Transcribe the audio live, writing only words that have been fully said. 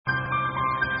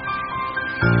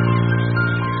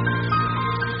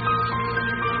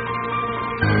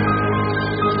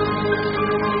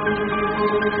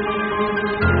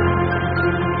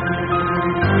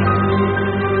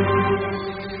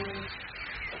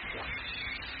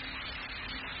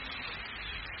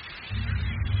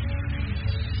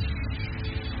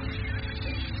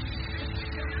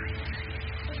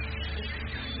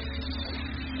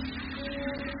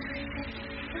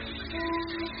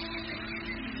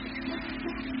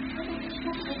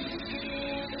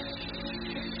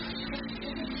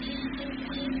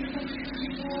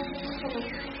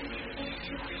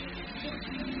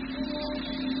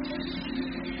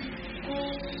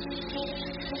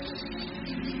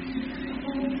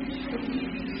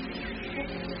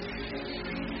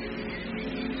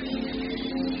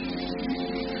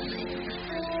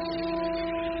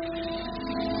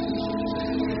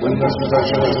When the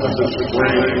specialist of the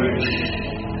strange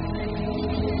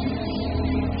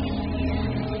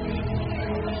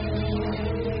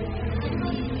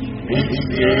meets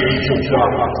the age of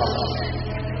darkness,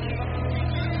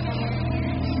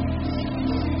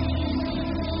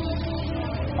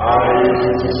 eyes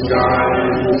in the sky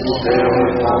stare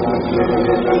upon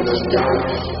the sky.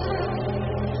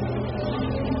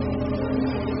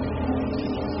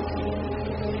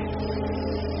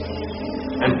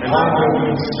 And ponder the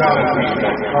insanity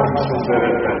that comes from their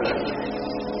adventure.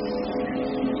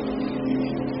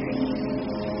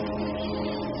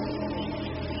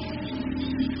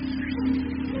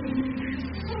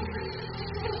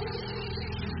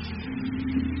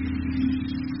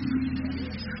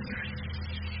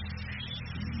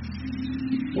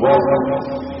 Welcome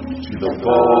to the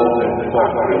Ball and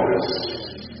Bonkers.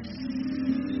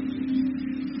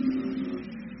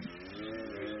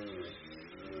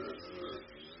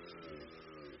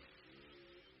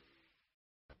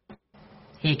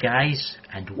 Hey guys,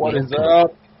 and what is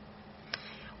up?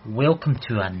 Welcome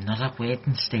to another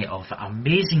Wednesday of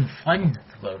amazing fun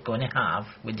that we're going to have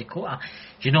with Dakota.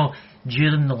 Do you know,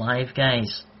 during the live,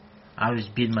 guys, I was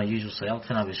being my usual self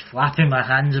and I was flapping my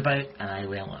hands about and I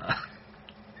went like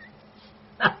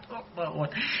that.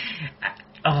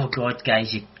 Oh god,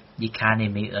 guys, you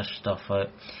can't make this stuff out.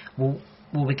 Will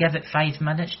we give it 5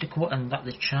 minutes, Dakota, and let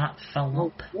the chat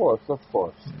fill up? Of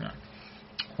course. No.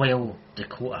 While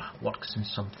Dakota works on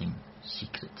something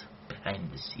secret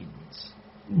behind the scenes.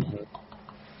 Mm-hmm.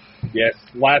 Yes,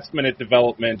 last minute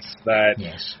developments that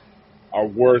are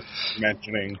worth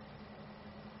mentioning.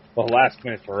 Well, last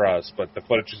minute for us, but the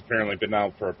footage has apparently been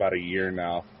out for about a year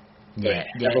now. It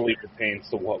heavily pertains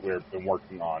to what we've been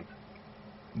working on.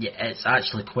 Yeah, it's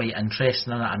actually quite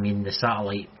interesting, isn't it? I mean, the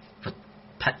satellite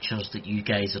pictures that you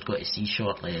guys are going to see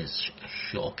shortly is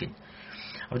shocking.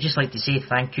 I would just like to say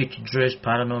thank you to Drew's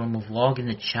Paranormal Vlog in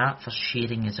the chat for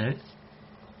sharing us out.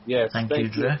 Yes, thank you,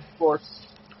 Drew. Of course,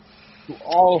 to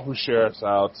all who share us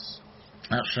out.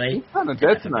 That's right. It's kind of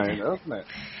dead tonight, isn't it?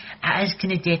 It is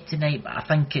kind of dead tonight, but I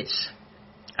think it's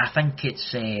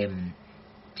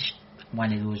just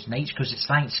one of those nights because it's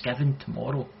Thanksgiving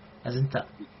tomorrow, isn't it?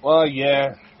 Well,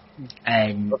 yeah.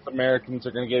 And North Americans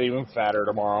are going to get even fatter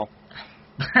tomorrow.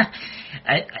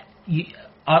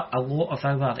 A lot of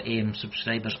our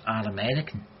subscribers are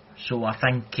American, so I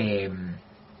think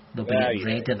they'll be getting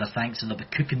ready. They're thanks, and they'll be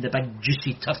cooking the big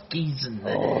juicy turkeys and the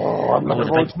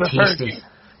big tasty.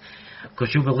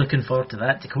 Because you'll be looking forward to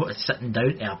that. Dakota's sitting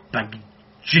down to a big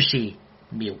juicy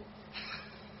meal.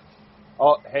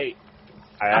 Oh, hey,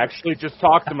 I actually just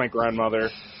talked to my grandmother.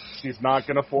 She's not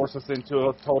going to force us into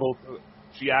a total.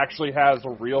 She actually has a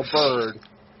real bird.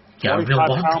 Yeah, a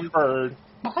real bird.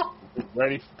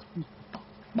 Ready.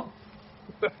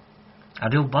 A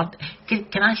real bird.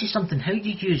 Can I ask you something? How do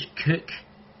you cook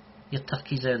your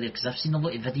turkeys out there? Because I've seen a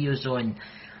lot of videos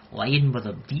online where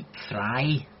they deep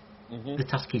fry the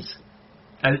turkeys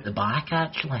out the back,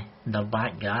 actually, in their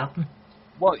back garden.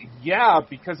 Well, yeah,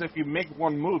 because if you make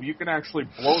one move, you can actually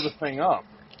blow the thing up.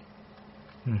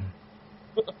 You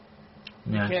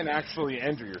can't actually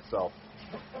injure yourself.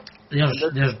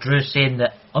 There's Drew saying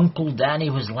that Uncle Danny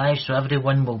was live, so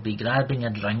everyone will be grabbing a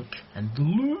drink and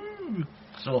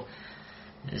so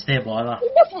it's no bother.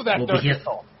 We'll be here.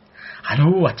 I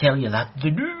know, I tell you that.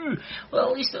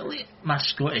 Well, at least my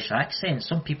Scottish accent,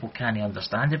 some people can't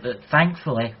understand it, but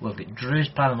thankfully we've got Drew's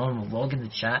Paranormal Vlog in the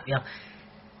chat here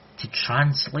to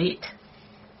translate,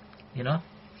 you know?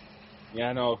 Yeah,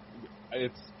 I know.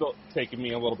 It's still taking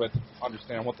me a little bit to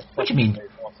understand what the fuck what do you mean?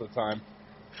 Most of the time.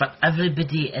 For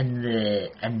everybody in the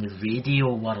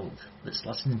radio world that's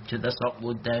listening to this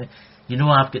upload now, you know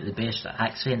I've got the best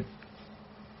accent.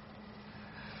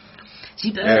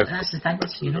 See, but that's the thing,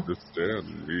 you know.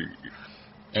 Understand me.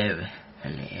 Hello.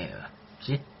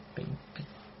 See?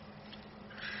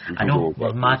 I know,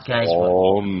 we're mad guys.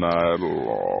 All night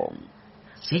long.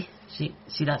 See,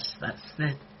 that's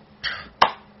the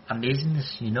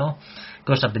amazingness, you know. Of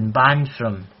course, I've been banned,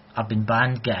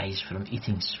 guys, from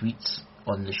eating sweets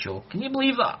on the show. Can you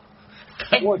believe that?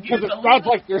 Well, because it sounds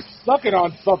like you're sucking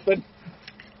on something.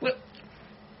 Well,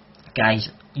 guys,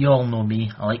 you all know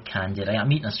me. I like candy, right?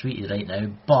 I'm eating a sweetie right now,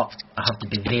 but I have to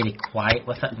be very quiet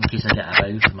with it in case I get a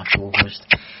row from my co-host.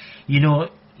 You know,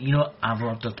 I've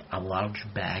ordered a large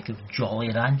bag of Jolly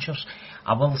Ranchers.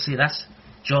 I will say this,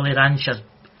 Jolly Ranchers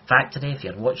factory, if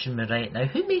you're watching me right now,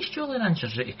 who makes Jolly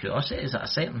Ranchers out of curiosity? Is it a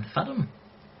certain firm?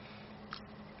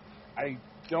 I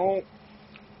don't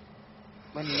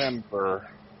remember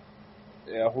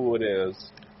who it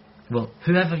is. Well,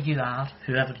 whoever you are,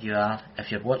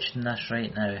 if you're watching this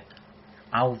right now,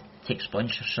 I'll take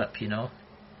sponsorship, you know,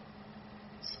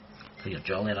 for your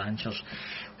Jolly Ranchers.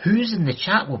 Who's in the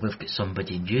chat? Well, we've got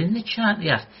somebody new in the chat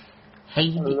there.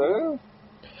 Heidi.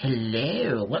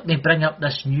 Hello. Let me bring up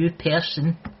this new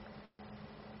person.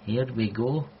 Here we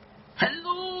go.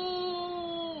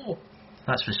 Hello.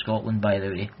 That's for Scotland, by the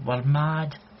way. We're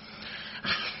mad.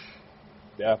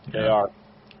 Yeah, they are.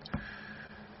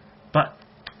 But,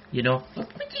 you know, what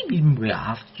do you mean we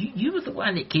are? You were the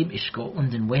one that came to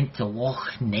Scotland and went to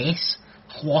Loch Ness.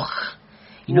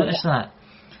 You notice that?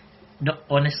 No,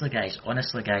 honestly guys.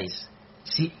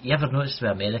 See, you ever notice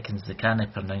the Americans, they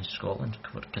can't pronounce Scotland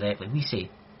correctly? We say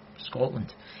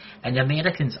Scotland. And the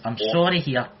Americans, I'm sorry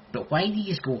here, but why do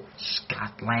you go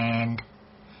Scotland?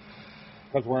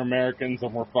 Because we're Americans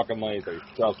and we're fucking lazy.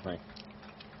 Trust me.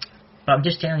 But I'm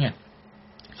just telling you,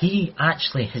 he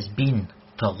actually has been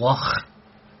to Loch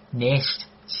Ness.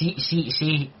 See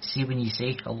when you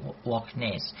say Loch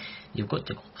Ness, you've got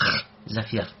to go as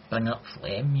if you're bringing up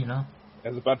phlegm, you know. I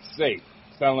was about to say,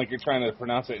 sound like you're trying to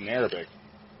pronounce it in Arabic.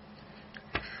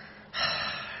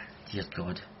 Dear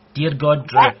God,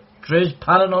 Drew's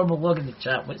paranormal log in the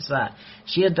chat. What's that?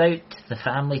 Shared out the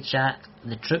family chat.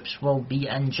 The troops will be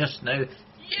in just now.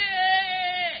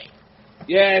 Yay!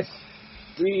 Yes.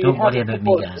 Don't worry about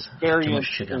me, guys. Very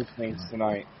interesting things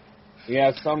tonight. We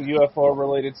have some UFO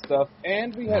related stuff,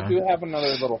 and we do have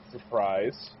another little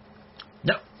surprise.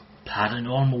 No,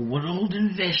 Paranormal World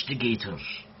investigators,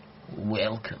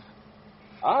 welcome.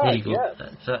 There you go.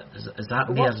 Yes. Is that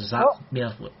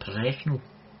mere professional?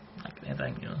 That kind of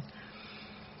thing, you know.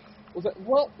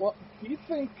 Well, do you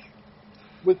think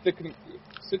with the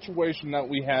situation that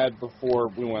we had before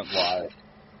we went live?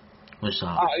 What's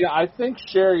that? Yeah, I think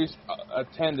Sherry's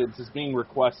attendance is being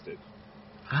requested.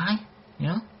 Aye,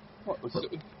 yeah.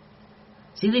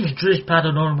 See, there's Drew's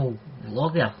paranormal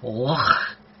log there.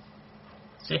 Loch.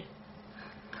 See?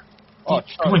 Oh,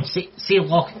 come on, say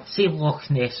Loch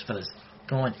Ness for us.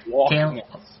 Come on. Loch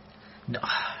Ness. No.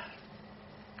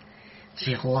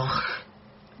 Say Loch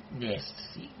Ness.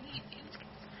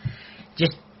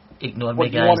 Just ignore me,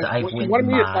 guys. I went mad. You want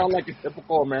me to sound like a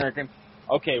typical American?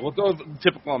 Okay, we'll go with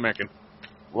typical American.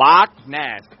 Loch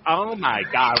Ness. Oh my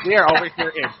God, we are over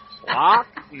here in Loch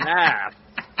Ness.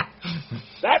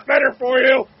 That better for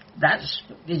you?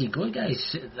 There you go,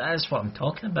 guys. That's what I'm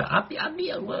talking about. I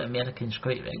meet a lot of Americans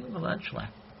quite regularly, actually.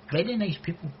 Very nice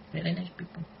people.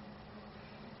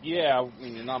 Yeah,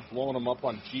 when you're not blowing them up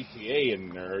on GTA,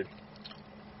 and nerd.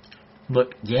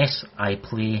 Look, yes, I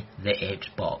play the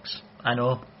Xbox. I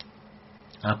know.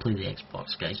 I play the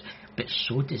Xbox, guys. But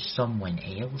so does someone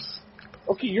else.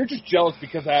 Okay, you're just jealous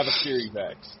because I have a Series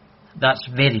X. That's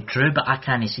very true, but I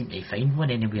can't seem to find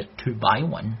one anywhere to buy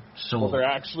one. So well, they're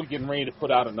actually getting ready to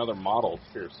put out another model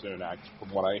here soon, actually,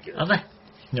 from what I hear. Are they?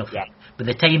 No. Yeah. By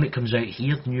the time it comes out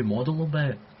here, the new model will be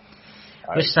out.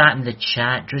 What's that in the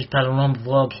chat? Drew's Paranormal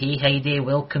Vlog. Hey Heidi,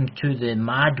 welcome to the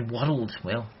mad world.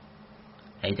 Well,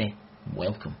 Heidi,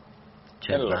 welcome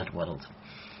to the mad world.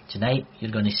 Tonight,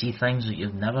 you're going to see things that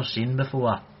you've never seen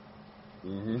before.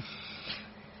 Mm-hmm.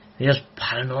 There's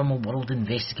Paranormal World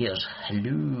investigators.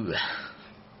 Hello.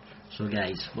 So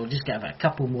guys, we'll just give it a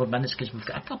couple more minutes because we've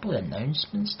got a couple of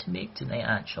announcements to make tonight,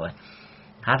 actually.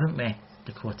 Haven't we,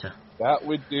 Dakota? That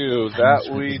we do.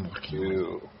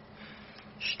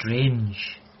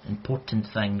 Strange, important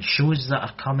things. Shows that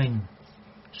are coming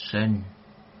soon.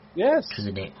 Yes. To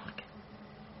the network.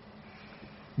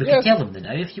 We can tell them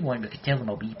now if you want. We can tell them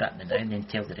a wee bit now and then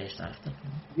tell the rest after.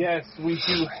 Yes, we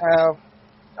do have...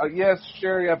 yes,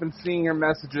 Sherry, I've been seeing your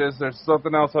messages. There's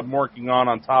something else I'm working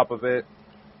on top of it.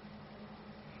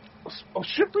 Oh,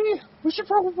 should we? We should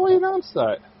probably announce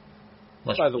that.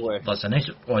 By the way. That's a nice...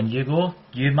 On you go.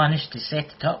 You managed to set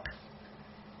it up.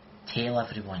 Tell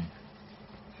everyone.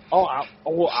 I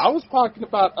was talking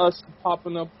about us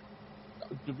popping up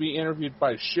to be interviewed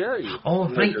by Sherry. Oh,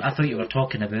 right. I thought you were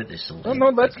talking about this.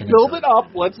 No, let's build it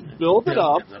up. Let's build it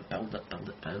up. Build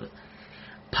it.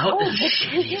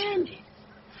 Sherry.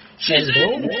 She's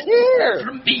here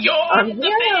from beyond the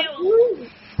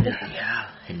veil. Yeah.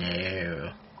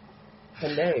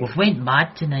 Hello. We've went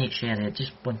mad tonight, Sherry. I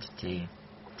just wanted to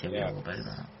tell you all about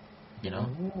that. You know?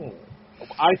 Ooh.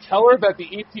 I tell her that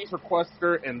the ETs requested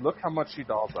her, and look how much she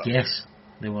dolls up. Yes,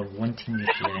 they were wanting you,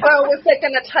 Sherry. Well, if they're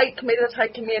going to take me, they're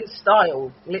taking me in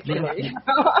style, literally.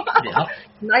 Yeah.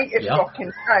 Native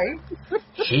rocking style.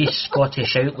 Hey,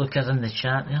 Scottish Outlookers in the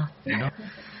chat there, you know?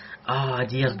 Oh,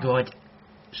 dear God.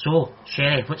 So,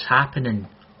 Sherry, what's happening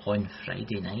on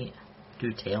Friday night?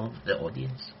 Do tell the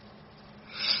audience.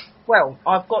 Well,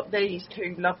 I've got these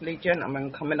two lovely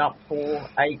gentlemen coming up for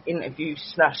a interview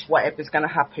 / whatever's going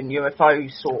to happen, UFO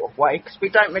sort of way, because we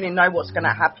don't really know what's going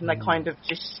to happen. They kind of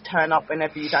just turn up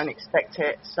whenever you don't expect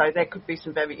it, so there could be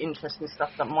some very interesting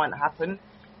stuff that might happen.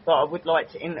 But I would like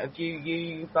to interview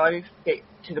you both, get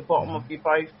to the bottom of you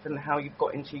both and how you've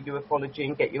got into ufology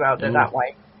and get you out there that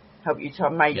way. Help you to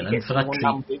maybe get some more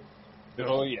numbers.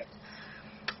 Oh, yes.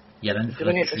 You're in for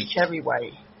doing a it treat. the Cherry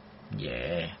way.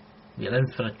 Yeah. You're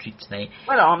in for a treat tonight.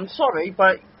 Well, I'm sorry,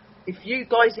 but if you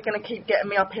guys are going to keep getting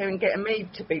me up here and getting me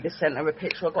to be the centre of a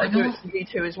picture, I've got to do it for you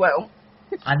two as well.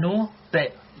 I know,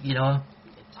 but, you know,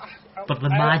 for the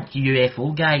mad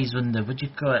UFO guys on the, what you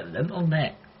call it, the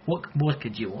internet, what more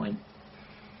could you want?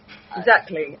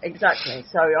 Exactly.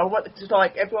 So I wanted to,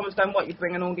 like, everyone was going, what, you're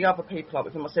bringing all the other people up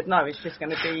with him? I said, no, it's just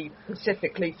going to be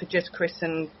specifically for just Chris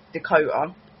and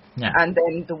Dakota. Yeah. And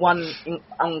then the one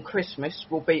on Christmas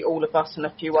will be all of us and a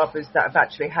few others that have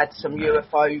actually had some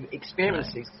UFO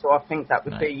experiences. Right. So I think that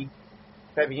would be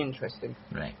very interesting.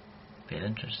 Right. Very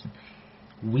interesting.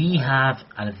 We have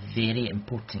a very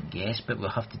important guest, but we'll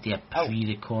have to do a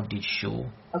pre-recorded show.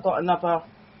 I've got another...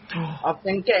 I've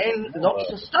been getting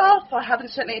lots of stuff. I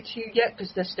haven't sent it to you yet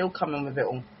because they're still coming with it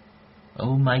all.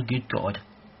 Oh my good God.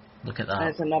 Look at that.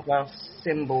 There's another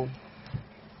symbol.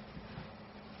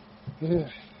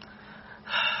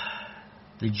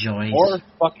 The joys. More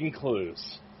fucking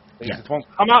clues. Yeah.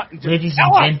 Come out and ladies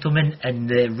and gentlemen, in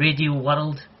the radio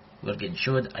world, we're getting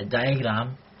showed a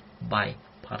diagram by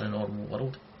Paranormal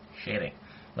World Sherry.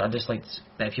 Well, I'd just like to,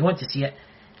 but if you want to see it,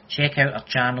 check out our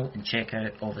channel and check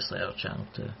out obviously our channel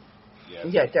too.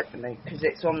 Yeah, definitely, because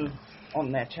it's on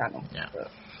their channel. Yeah.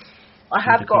 But I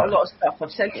have got a lot of stuff.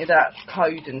 I've sent you that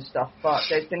code and stuff, but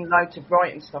there's been loads of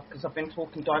writing stuff because I've been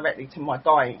talking directly to my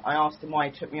guy. I asked him why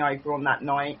he took me over on that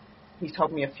night. He's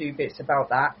told me a few bits about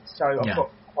that, so I've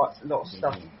got quite a lot of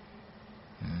stuff.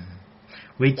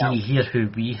 Wait till you hear who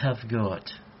we have got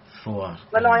for.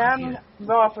 Well, I am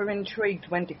rather intrigued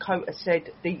when Dakota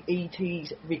said the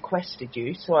ETs requested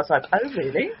you, so I was like, oh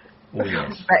really? Oh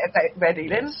yes. Better ready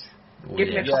then. Yes. Oh, Give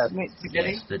me a couple minutes to get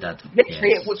yes, in.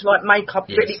 Literally, it was like makeup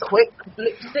really quick,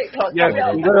 lipstick like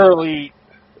that. Literally,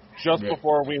 just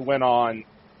before we went on,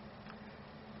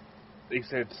 they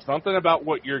said something about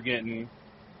what you're getting.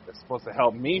 It's supposed to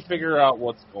help me figure out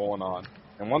what's going on.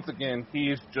 And once again,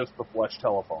 he's just the flesh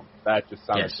telephone. That just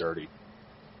sounds dirty.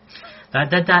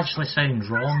 That did actually sound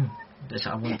wrong.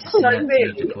 I want to say so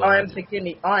really, I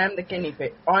am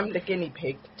the guinea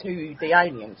pig to the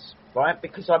aliens, right?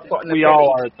 Because I've got an. We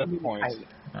all are at this point.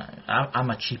 I'm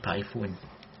a cheap iPhone.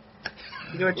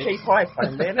 You're a cheap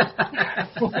iPhone, then.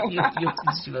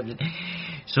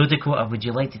 So Dakota, would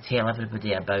you like to tell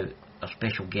everybody about our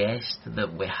special guest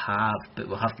that we have, but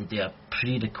we'll have to do a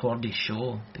pre-recorded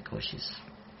show because she's...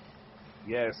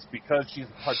 Yes, because she's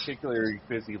a particularly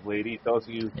busy lady. Those of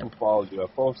you who follow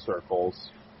UFO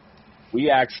circles,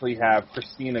 we actually have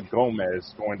Christina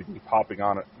Gomez going to be popping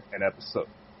on an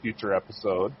future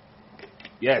episode.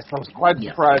 Yes, I was quite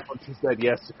surprised when she said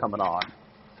yes to coming on.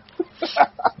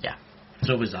 Yeah,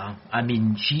 so was I. I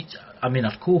mean,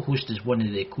 our co-host is one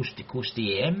of the Coast to Coast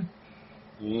AM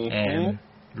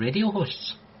radio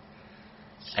hosts.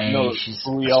 She's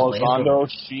Louis Elizondo.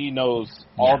 She knows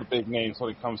all the big names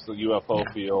when it comes to the UFO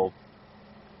field.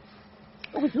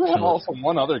 We do have also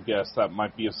one other guest that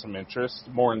might be of some interest,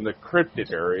 more in the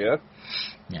cryptid area.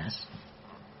 Yes.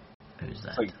 Who's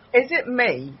that? Is it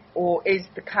me, or is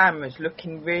the cameras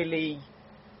looking really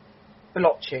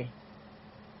blotchy?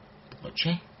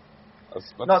 Blotchy?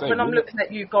 Like when I'm looking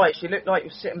at you guys, you look like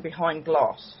you're sitting behind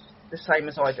glass, the same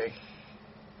as I do.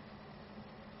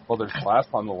 Well, there's glass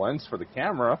on the lens for the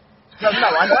camera. No,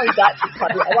 I know that.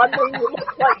 I mean, you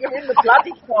look like you're in the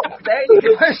bloody top. There you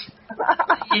go.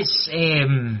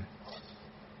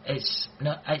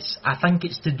 I think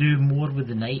it's to do more with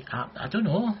the night. I don't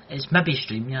know. It's maybe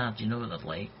StreamYard. You know what they're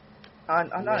like. I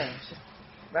know. It's just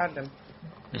random.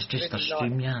 It's just really a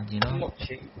StreamYard, you know. Not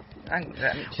cheap.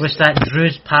 What's that?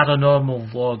 Drew's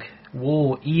paranormal vlog.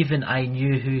 Whoa, even I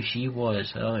knew who she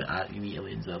was. Oh,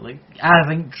 aliens are like. I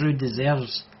think Drew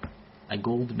deserves a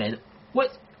gold medal.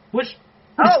 What's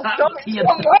oh,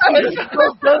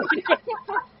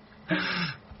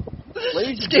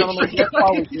 Ladies and gentlemen, that's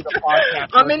why we do the podcast.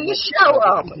 I'm in the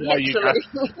shower, literally.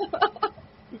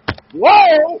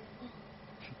 Whoa!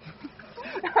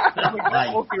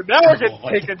 Now we're getting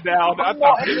taken down. I'm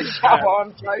not in the shower,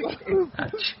 I'm joking.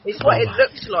 It's what it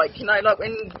looks like, you know, like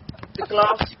when the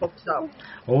glass pops up.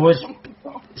 Oh, it's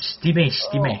steamy,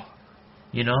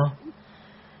 you know.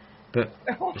 But,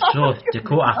 so,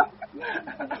 Dakota.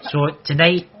 So,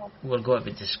 tonight, we're going to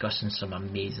be discussing some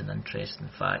amazing, interesting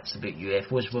facts about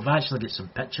UFOs. We've actually got some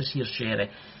pictures here, Sherry,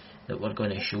 that we're going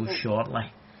to show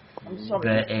shortly. I'm sorry,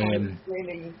 but,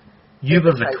 really you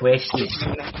were requested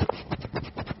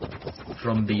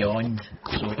from beyond,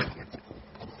 so...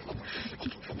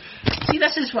 See,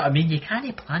 this is what I mean, you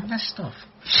can't plan this stuff.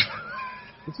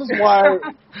 This is why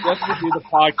yes, we do the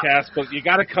podcast, but you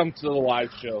got to come to the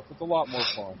live show. It's a lot more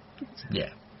fun.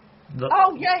 Yeah.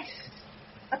 Oh, yes!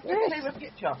 A clearer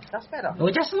picture. That's better.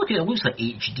 Oh, just look at it. It looks like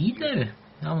HD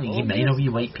now. Oh, you might have a wee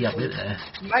white pea about there.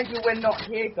 Maybe we're not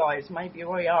here, guys. Maybe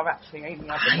we are actually in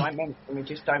the other dimension. We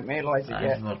just don't realise it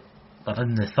yet. We're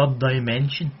in the third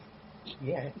dimension.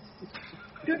 Yes.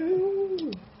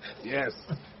 Yes.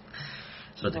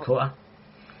 So, Dakota?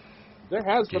 There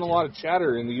has been a lot of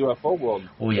chatter in the UFO world.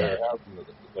 Oh, yeah.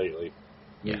 Lately.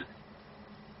 Yeah.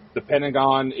 The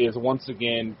Pentagon is once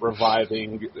again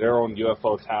reviving their own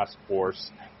UFO task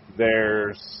force.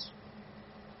 There's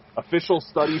official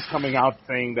studies coming out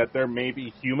saying that there may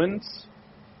be humans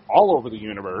all over the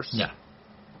universe. Yeah.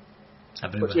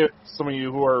 But some of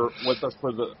you who are with us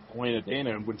for the Helena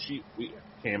Dana, when we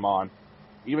came on,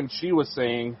 even she was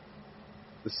saying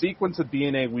the sequence of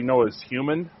DNA we know is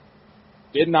human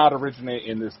did not originate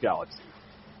in this galaxy.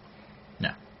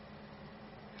 No.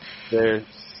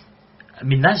 I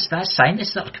mean, that's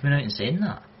scientists that are coming out and saying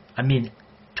that. I mean,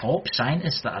 top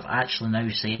scientists that are actually now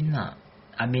saying that.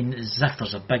 I mean, as if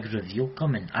there's a big reveal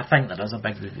coming. I think there is a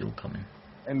big reveal coming.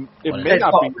 And it may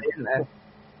not be.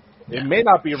 It may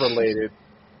not be related,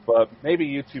 but maybe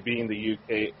you two being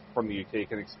from the UK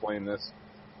can explain this.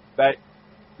 That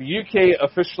the UK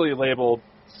officially labeled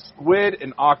squid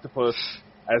and octopus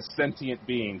as sentient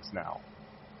beings now.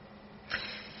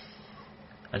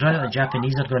 I don't know if the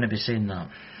Japanese are going to be saying that.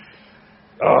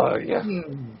 Oh, yeah.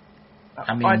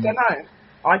 I mean, I don't know.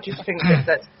 I just think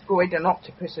that squid and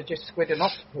octopus are just squid and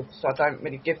octopus. I don't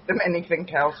really give them anything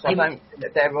else. I don't think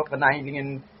that they're of an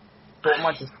alien form.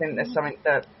 I just think there's something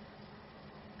that...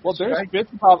 Well, there's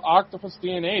bits about octopus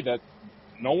DNA that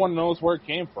no one knows where it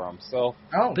came from, so...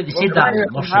 Oh, but they said that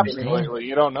about mushrooms, too.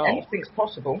 You don't know. Anything's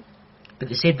possible. But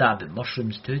they said that about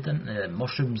mushrooms, too, didn't they?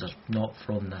 Mushrooms are not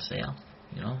from this earth,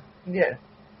 you know? Yeah.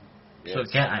 So,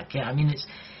 I mean,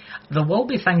 there will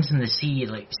be things in the sea,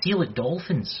 like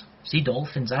dolphins. Sea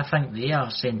dolphins, I think they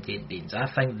are sentient beings. I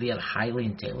think they are highly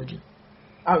intelligent.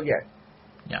 Oh, yeah.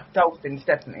 Yeah. Dolphins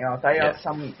definitely are. They are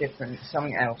something different,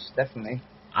 something else, definitely.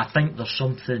 I think there's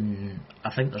something...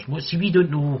 more. See, we don't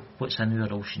know what's in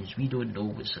our oceans. We don't know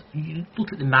what's... You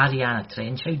look at the Mariana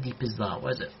Trench. How deep is that?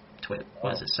 What is it?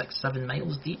 6, 7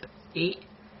 miles deep? 8?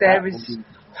 There's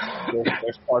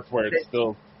parts where it's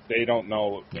still... They don't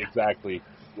know exactly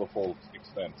the full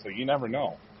extent, so you never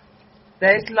know.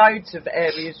 There's loads of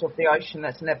areas of the ocean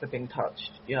that's never been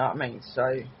touched. You know what I mean?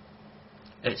 So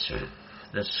it's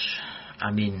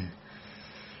I mean,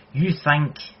 you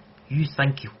think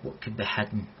of what could be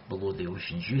hidden below the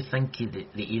oceans. You think of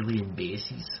the alien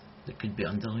bases that could be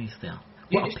underneath there.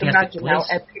 You just imagine how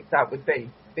epic that would be,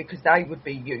 because they would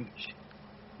be huge.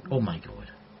 Oh my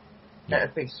god! That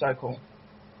would be so cool.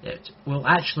 Well,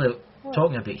 actually,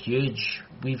 talking about huge,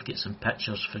 we've got some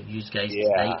pictures for you guys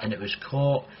tonight, and it was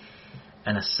caught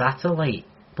in a satellite.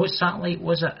 What satellite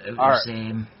was it? It was,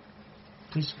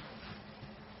 please.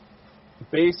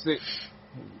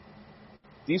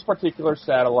 These particular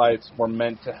satellites were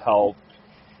meant to help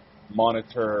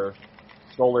monitor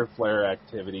solar flare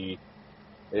activity.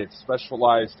 It's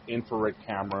specialized infrared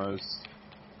cameras.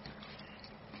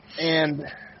 And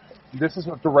this is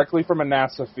directly from a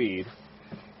NASA feed.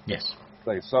 Yes.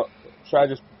 So, should I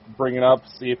just bring it up,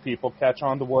 see if people catch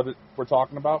on to what we're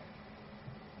talking about?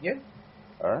 Yeah.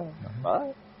 All right. Mm-hmm. All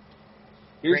right.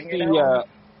 Here's the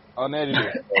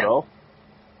unedited photo.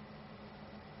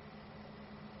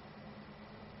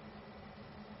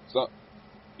 So,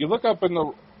 you look up in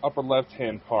the upper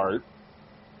left-hand part.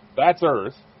 That's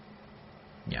Earth.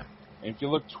 Yeah. And if you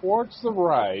look towards the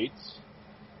right,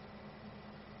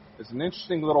 It's an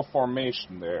interesting little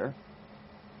formation there.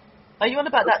 Are you on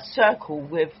about that circle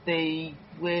with the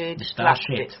weird black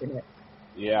bits in it?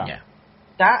 Yeah.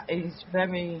 That is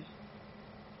very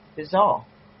bizarre.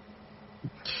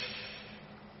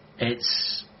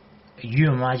 It's...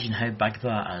 You imagine how big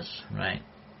that is, right?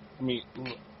 I mean,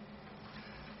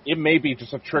 it may be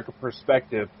just a trick of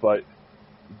perspective, but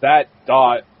that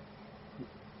dot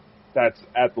that's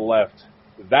at the left,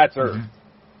 that's Earth.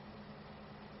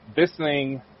 Mm-hmm. This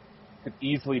thing could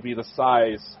easily be the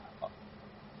size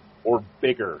or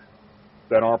bigger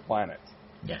than our planet.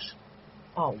 Yes.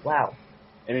 Oh, wow.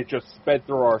 And it just sped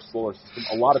through our solar system.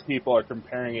 A lot of people are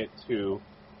comparing it to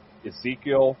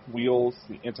Ezekiel wheels,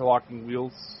 the interlocking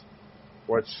wheels,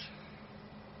 which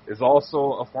is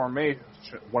also a formation,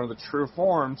 one of the true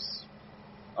forms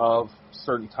of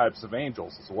certain types of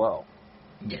angels as well.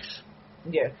 Yes.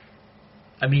 Yeah.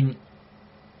 I mean,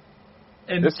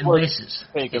 this was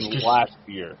taken last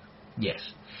year. Yes.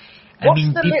 What's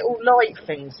the little light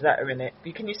things that are in it?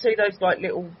 Can you see those like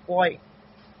little white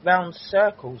round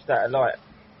circles that are like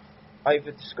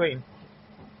over the screen?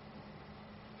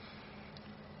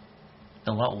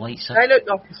 The little lights. They look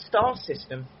like a star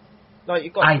system. Like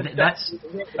you've got. That's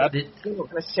you're not going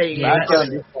to see. Yeah,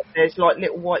 there's like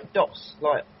little white dots.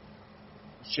 Like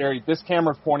Sherry, this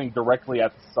camera's pointing directly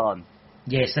at the sun.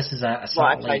 Yes, this is a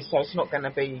satellite. Right, okay, so it's not going to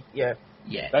be. Yeah.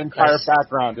 Yeah. The entire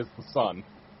background is the sun.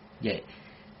 Yeah.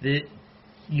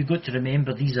 You got to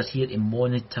remember these are here to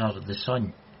monitor the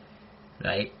sun,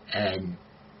 right? And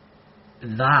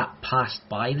that passed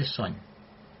by the sun,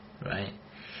 right?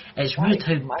 It's weird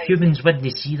how humans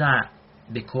wouldn't see that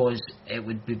because it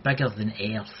would be bigger than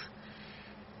Earth.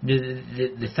 Now,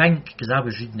 they think, because I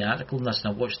was reading the article on this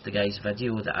and I watched the guy's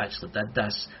video that actually did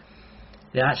this,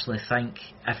 they actually think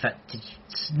if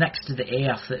it's next to the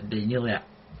Earth, it would be nearly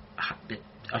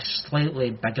a slightly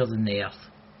bigger than the Earth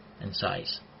in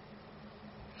size.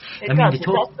 It does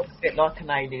look a bit like an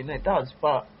alien, it does,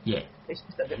 but yeah,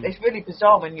 it's really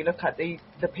bizarre when you look at the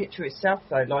picture itself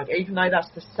though. Like, even though that's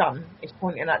the sun, it's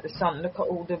pointing at the sun, look at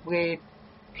all the weird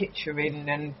picturing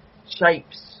and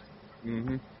shapes.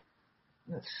 Mm-hmm.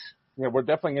 Yeah, we're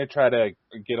definitely going to try to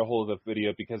get a hold of the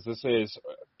video because this is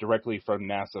directly from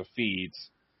NASA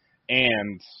feeds,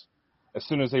 and as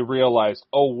soon as they realize,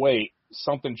 oh wait,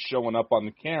 something's showing up on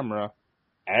the camera,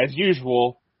 as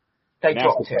usual, they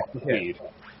dropped it.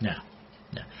 No.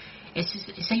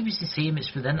 It's always the same. It's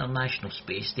for the International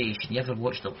Space Station. You ever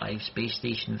watched the live space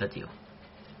station video?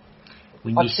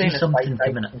 When you see something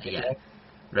coming up, yeah,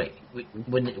 right.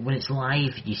 When it's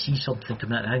live, you see something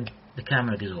coming out, and the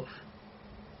camera goes off.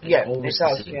 It's it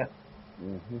does. Yeah.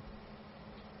 Mm-hmm. It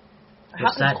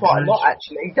happens quite a lot,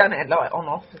 actually. Done it like on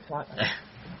off.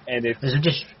 And it's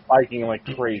just spiking like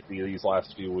crazy these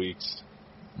last few weeks.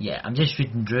 Yeah, I'm just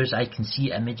reading Drew's. I can see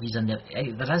images in there. There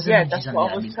is images in there. Yeah, that's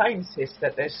what I was saying, sis.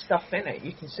 That there's stuff in it.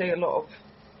 You can see a lot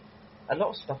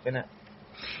of stuff in it.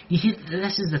 You see,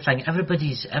 this is the thing.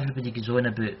 Everybody goes on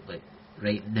about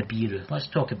Nibiru. Let's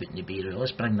talk about Nibiru.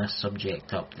 Let's bring this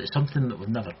subject up. There's something that we've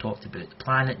never talked about.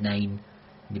 Planet 9,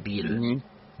 Nibiru,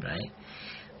 right?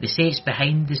 They say it's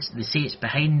behind this. They say it's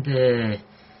behind the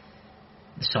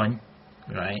sun,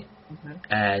 right? Mm-hmm.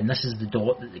 And this is the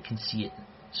dot that they can see it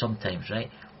sometimes, right?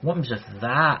 What happens if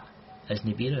that is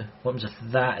Nibiru? What happens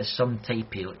if that is some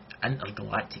type of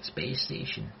intergalactic space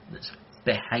station that's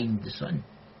behind the sun?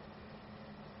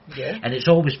 Yeah. And it's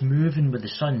always moving with the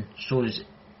sun, so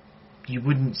you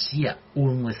wouldn't see it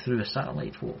only through a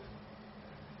satellite photo.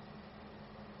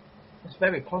 It's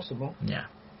very possible. Yeah.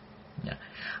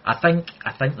 I think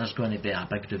there's going to be a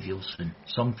big reveal soon.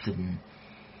 Something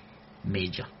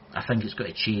major. I think it's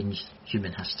going to change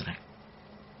human history.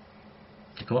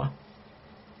 Dakota?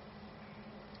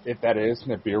 If that is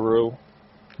Nibiru,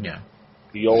 yeah,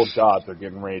 the old gods are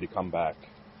getting ready to come back.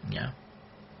 Yeah.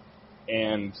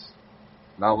 And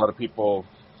not a lot of people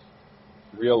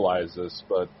realize this,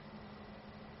 but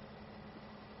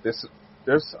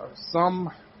there's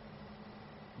some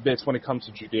bits when it comes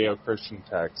to Judeo-Christian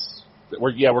texts.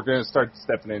 We're going to start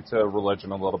stepping into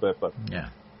religion a little bit, but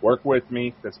work with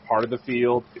me. That's part of the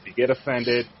field. If you get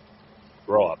offended,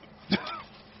 grow up.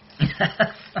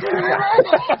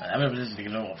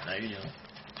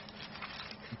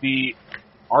 The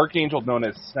archangel known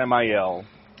as Samael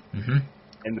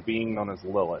and the being known as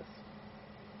Lilith,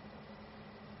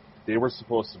 they were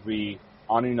supposed to be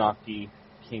Anunnaki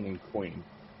king and queen.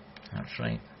 That's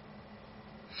right.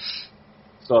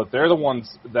 So they're the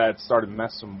ones that started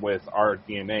messing with our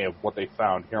DNA of what they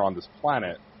found here on this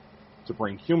planet to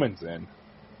bring humans in.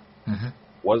 Mm-hmm.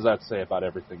 What does that say about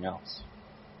everything else?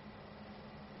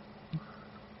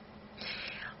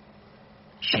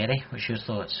 Sherry, what's your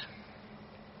thoughts?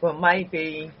 Well,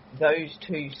 maybe those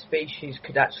two species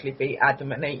could actually be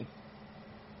Adam and Eve.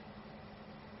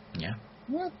 Yeah.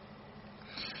 What?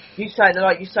 You say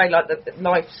that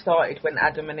life started when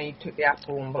Adam and Eve took the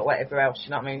apple and whatever else.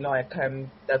 You know what I mean? Like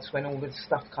that's when all the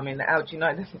stuff come in. How do you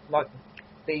know that, like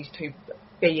these two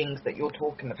beings that you're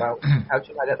talking about? How do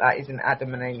you know that isn't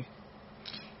Adam and Eve?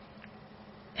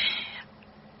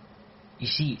 You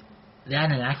see, the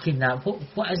Anunnaki. Now,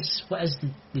 what is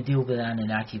the deal with the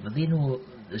Anunnaki? Well, they know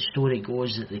the story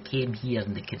goes that they came here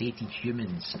and they created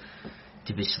humans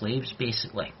to be slaves,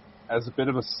 basically. As a bit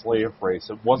of a slave race,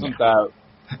 it wasn't that.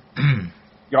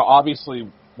 Obviously,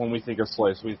 when we think of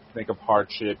slaves, we think of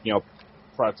hardship,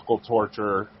 practical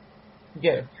torture.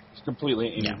 Yeah. It's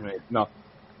completely inhumane. No,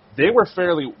 they were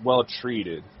fairly well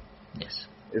treated. Yes.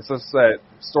 It's just that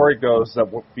story goes that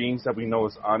what beings that we know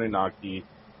as Anunnaki,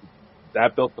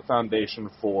 that built the foundation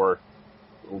for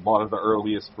a lot of the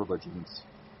earliest religions.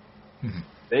 Mm-hmm.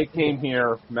 They came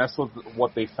here, messed with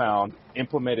what they found,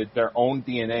 implemented their own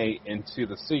DNA into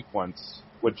the sequence,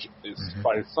 which is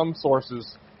by some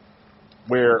sources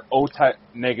where O-type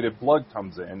negative blood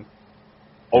comes in.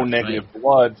 O-negative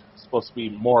blood is supposed to be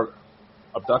more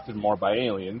abducted more by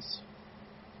aliens,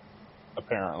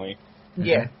 apparently.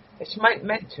 Yeah, it's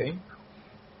meant to.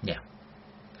 Yeah.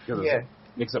 Because it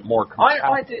makes it more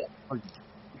compatible.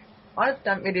 I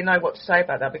don't really know what to say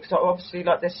about that, because obviously,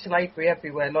 like, there's slavery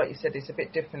everywhere. Like you said, it's a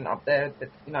bit different up there. But,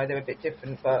 they're a bit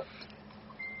different, but...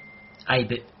 Aye,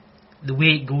 but the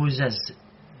way it goes is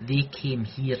they came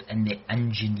here and they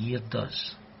engineered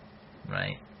us,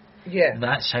 right? Yeah.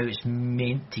 That's how it's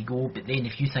meant to go. But then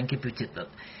if you think about it, that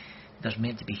there's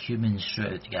meant to be humans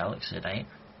throughout the galaxy, right?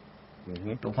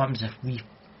 Mm-hmm. But what happens if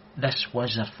this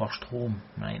was our first home,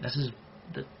 right?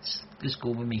 Let's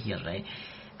go with me here, right?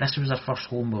 This was our first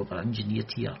home. We were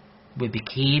engineered here. We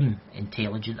became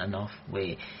intelligent enough.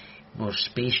 We were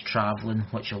space travelling,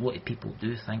 which a lot of people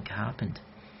do think happened.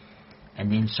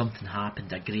 And then something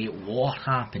happened. A great war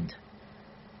happened.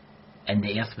 And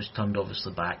the Earth was turned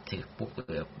obviously back to what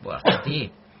we were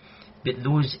today. But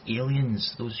those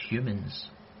aliens, those humans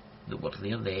that were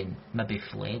there then, maybe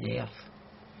fled Earth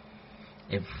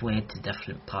and fled to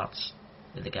different parts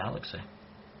of the galaxy.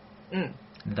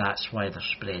 That's why they're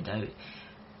spread out.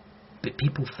 But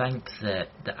people think that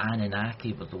the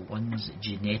Anunnaki were the ones that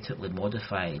genetically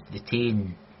modified the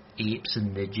 10 apes,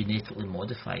 and they genetically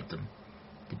modified them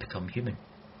to become human.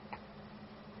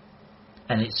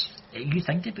 And you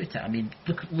think about it, I mean,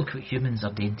 look what humans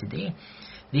are doing today.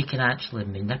 They can actually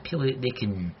manipulate, they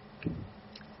can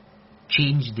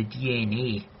change the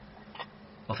DNA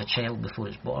of a child before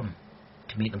it's born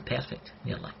to make them perfect,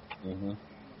 nearly. Mm-hmm.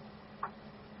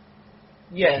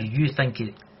 Yeah. Do you think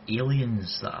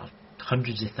aliens that are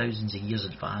hundreds of thousands of years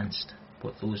advanced,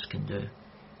 what those can do?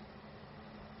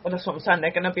 Well, that's what I'm saying.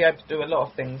 They're going to be able to do a lot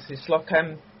of things. It's like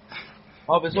I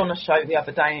was on a show the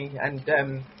other day, and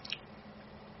I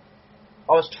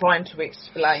was trying to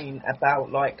explain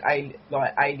about like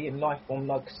alien life form.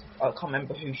 Like, I can't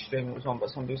remember whose stream it was on, but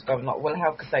somebody was going like, "Well,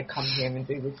 how could they come here and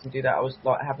do this and do that?" I was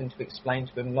like having to explain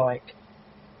to them, like,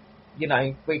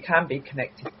 we can be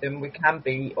connected to them, we can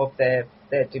be of their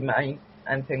domain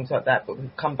and things like that, but we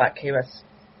come back here as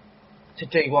to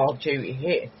do our duty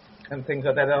here and things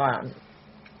like that.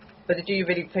 But do you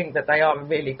really think that they are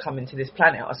really coming to this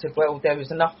planet? I said, well, there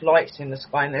was enough lights in the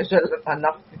sky and there's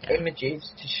enough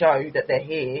images to show that they're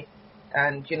here.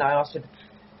 And, I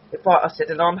said,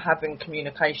 and I'm having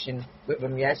communication with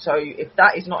them, yeah? So if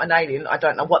that is not an alien, I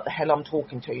don't know what the hell I'm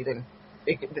talking to then.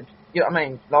 You know what I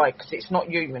mean? Like, 'cause it's not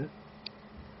human.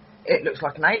 It looks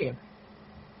like an alien.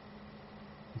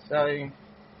 So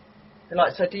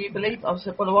do you believe? I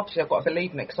said, well, obviously I've got to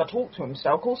believe in it because I talk to him,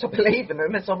 so of course I believe in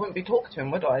him, else I wouldn't be talking to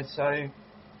him, would I? So...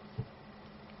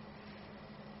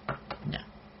 No.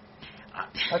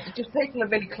 Just people are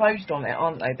really closed on it,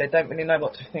 aren't they? They don't really know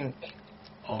what to think.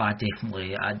 Oh,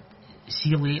 definitely.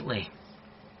 See, lately,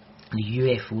 the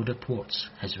UFO reports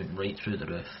has went right through the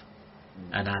roof.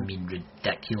 And I mean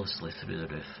ridiculously through the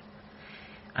roof.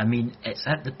 I mean, it's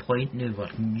at the point now where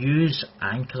news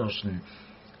anchors and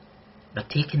they're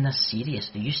taking this serious.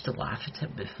 They used to laugh at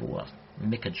it before and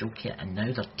make a joke at it, and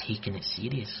now they're taking it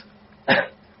serious. I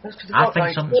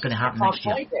think something's going to happen next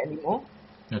year. They can't hide it anymore.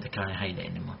 No, they can't hide it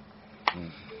anymore.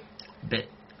 But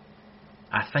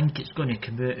I think it's going to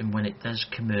come out, and when it does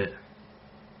come out,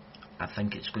 I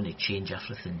think it's going to change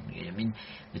everything. You know what I mean?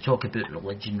 They talk about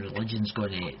religion. Religion's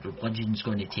going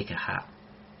to take a hit.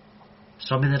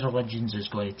 Some of the religions is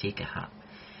going to take a hit.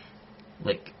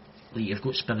 Like you've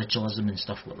got spiritualism and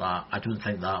stuff like that. I don't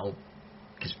think that'll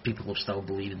because people will still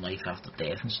believe in life after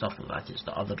death and stuff like that. It's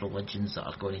the other religions that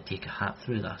are going to take a hat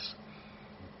through this,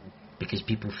 because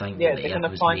people think that the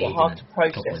earth was made in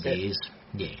a couple of days.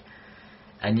 Yeah,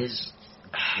 and it's.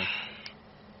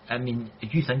 I mean,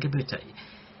 if you think about it,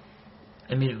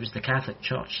 I mean, it was the Catholic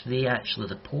Church.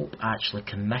 The Pope actually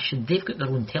commissioned. They've got their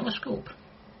own telescope.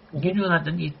 You know that,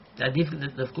 didn't you?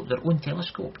 They've got their own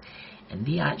telescope, and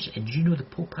do you know the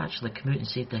Pope actually came out and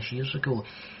said this years ago?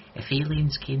 If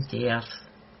aliens came to Earth,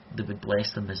 they would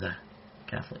bless them as a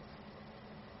Catholic.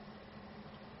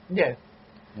 Yeah.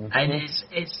 And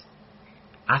it's.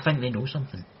 I think they know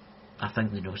something.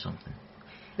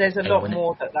 There's a lot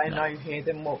more that they know here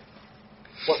than what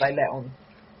they let on.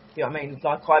 You know what I mean?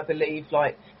 Like, I believe,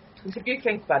 like, because if you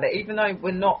think about it, even though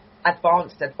we're not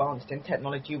advanced in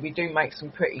technology, we do make some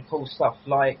pretty cool stuff.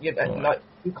 Like, you know, like,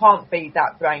 you can't be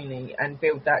that brainy and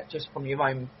build that just from your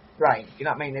own brain. You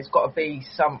know what I mean? There's got to be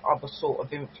some other sort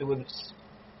of influence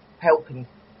helping,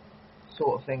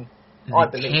 sort of thing. I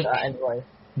believe that anyway.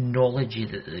 Technology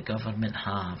that the government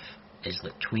have is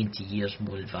like 20 years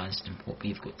more advanced than what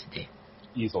we've got today.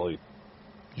 Easily.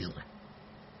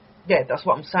 Yeah, that's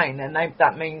what I'm saying. And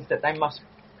that means that they must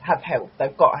have help.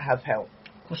 They've got to have help.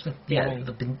 Of course, I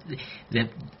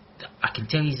can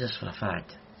tell you this for a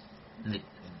fact.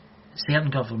 Certain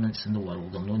governments in the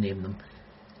world, I'll not name them,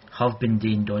 have been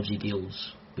doing dodgy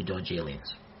deals with dodgy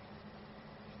aliens.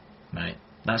 Right?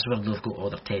 That's where they've got all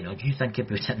their technology. You think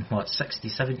about it in 60,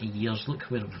 70 years, look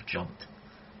where we've jumped.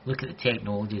 Look at the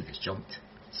technology that's jumped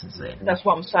since then. That's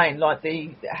what I'm saying. Like,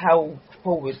 how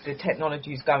forward the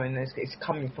technology is going, it's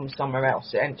coming from somewhere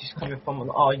else. It ain't just coming from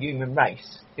our human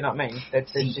race. You know what I mean?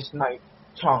 There's just no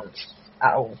chance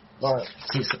at all. Right.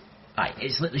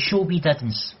 It's like the show we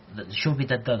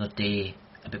did the other day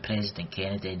about President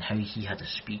Kennedy and how he had a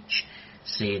speech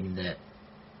saying that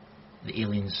the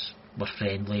aliens were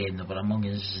friendly and they were among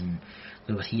us and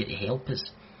they were here to help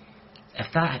us.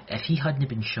 If he hadn't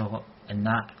been shot and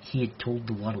that he had told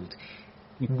the world,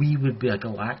 we would be a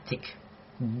galactic.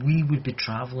 We would be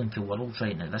travelling the world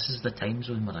right now. This is the time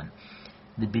zone we're in.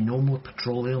 There'd be no more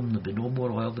petroleum, there'd be no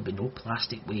more oil, there'd be no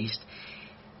plastic waste.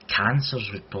 Cancers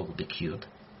would probably be cured.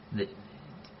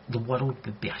 The world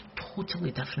would be a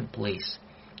totally different place.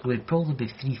 We'd probably be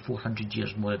 300-400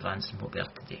 years more advanced than what we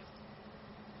are today.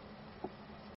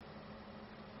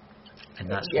 And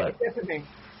that's definitely.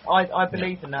 I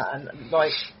believe in that, and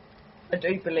like, I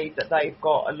do believe that they've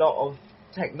got a lot of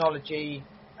technology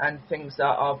and things that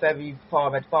are very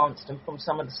far advanced, and from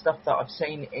some of the stuff that I've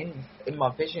seen in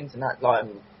my visions and that, like,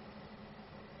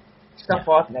 stuff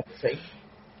I've never seen.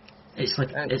 It's like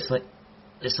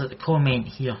the comment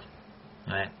here,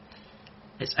 right?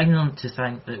 It's ignorant to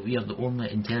think that we are the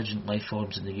only intelligent life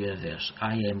forms in the universe.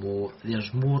 IMO.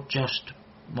 There's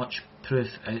much proof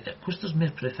out there. Of course, there's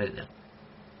more proof out there.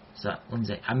 Is that,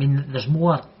 Lindsay? I mean, there's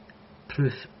more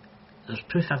proof. There's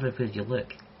proof everywhere you look.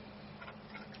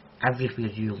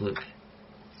 Everywhere you look,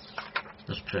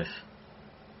 there's proof.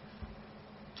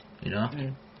 You know?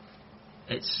 Mm.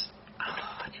 It's.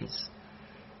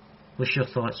 What's your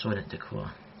thoughts on it,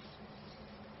 Dakota?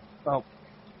 Well,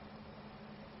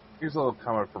 here's a little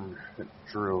comment from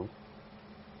Drew.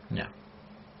 Yeah.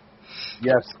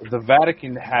 Yes, the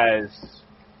Vatican has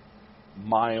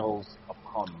miles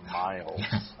upon miles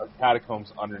of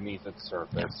catacombs underneath its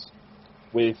surface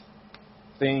with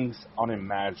things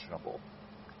unimaginable.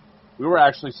 We were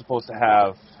actually supposed to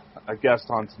have a guest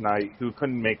on tonight who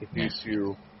couldn't make it due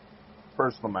to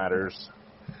personal matters,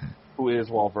 who is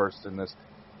well versed in this.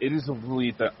 It is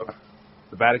believed that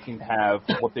the Vatican have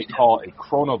what they call a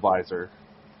chronovisor,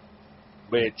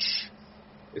 which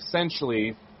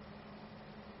essentially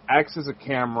acts as a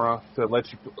camera to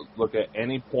let you look at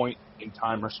any point in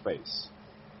time or space.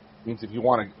 It means if you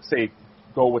want to, say,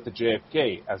 go with the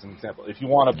JFK as an example, if you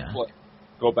want to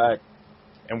go back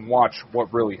and watch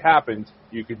what really happened,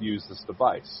 you could use this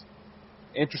device.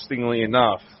 Interestingly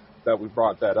enough, that we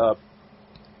brought that up,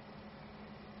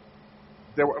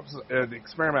 there was an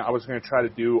experiment I was going to try to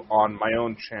do on my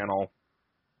own channel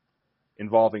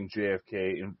involving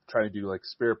JFK and try to do like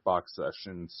spirit box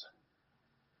sessions.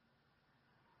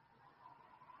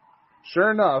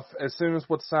 Sure enough, as soon as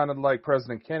what sounded like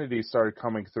President Kennedy started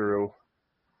coming through,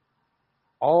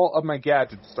 all of my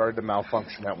gadgets started to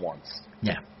malfunction at once.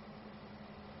 Yeah.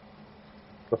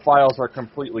 The files are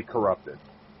completely corrupted.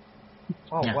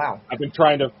 Oh, wow. I've been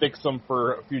trying to fix them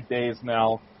for a few days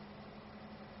now.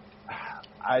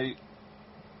 I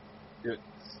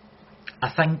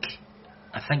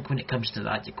think when it comes to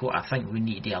that, Dakota, I think we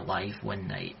need to do a live one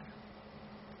night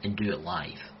and do it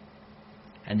live.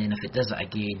 And then if it does it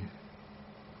again,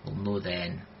 we'll know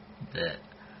then that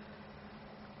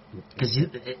Because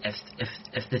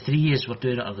if the 3 years were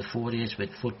doing it, or the 4 years with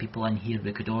 4 people in here,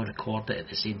 we could all record it at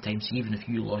the same time. So even if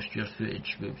you lost your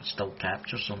footage, we would still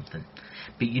capture something.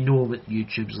 But you know what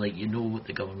YouTube's like, you know what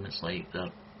the government's like.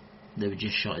 They would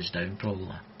just shut us down,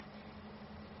 probably.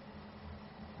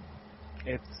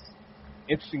 It's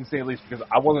interesting to say, at least, because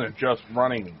I wasn't just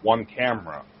running one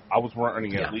camera. I was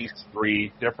running at least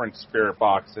 3 different spirit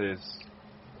boxes,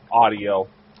 audio.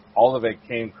 All of it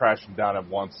came crashing down at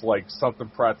once, like something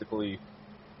practically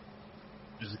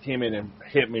just came in and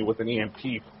hit me with an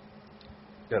EMP,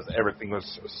 because everything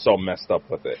was so messed up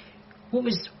with it.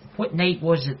 What night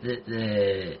was it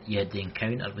that you had the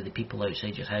encounter with the people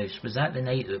outside your house? Was that the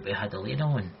night that we had Elena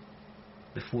on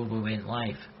before we went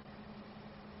live?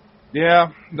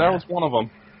 Yeah, that was one of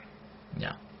them.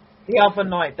 Yeah. The other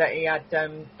night that he had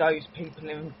those people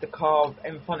in the car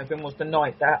in front of him was the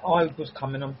night that I was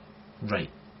coming on. Right.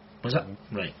 Was it?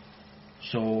 Right.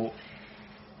 So,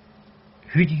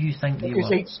 who do you think they were?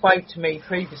 Because he spoke to me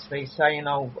previously saying,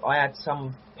 I had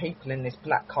some people in this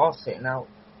black car sitting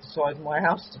outside my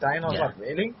house today, and I was like,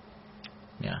 really?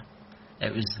 Yeah.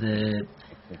 It was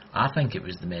I think it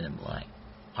was the Men in Black.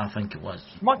 I think it was.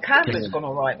 My camera's gone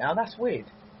alright now, that's weird.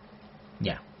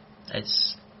 Yeah.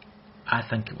 I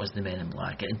think it was the Men in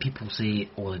Black. And people say,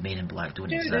 the Men in Black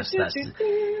don't exist. That's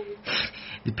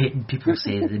people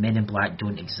say the Men in Black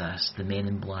don't exist. The Men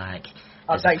in Black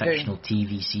is a fictional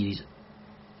TV series.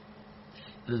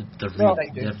 They're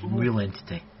real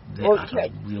entity. They are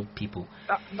real people.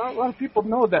 Not a lot of people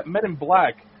know that Men in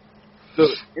Black,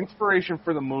 the inspiration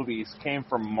for the movies came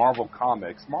from Marvel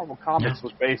Comics. Marvel Comics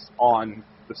was based on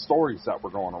the stories that were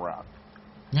going around.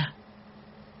 Yeah.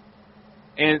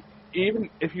 And even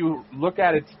if you look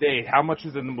at it today, how much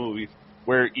is in the movies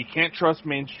where you can't trust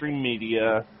mainstream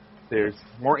media, there's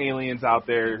more aliens out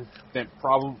there than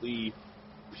probably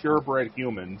purebred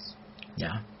humans.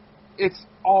 Yeah. It's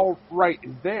all right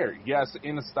there. Yes,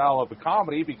 in the style of a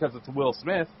comedy because it's Will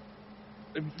Smith.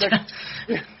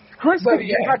 Chris,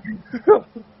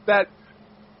 that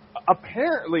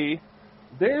apparently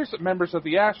there's members of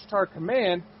the Ashtar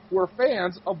Command who are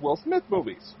fans of Will Smith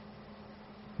movies.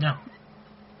 No.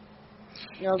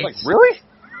 I was like, really?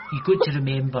 You got to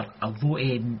remember a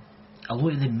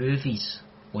lot of the movies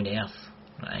on Earth,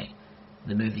 right?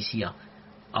 The movies here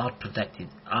are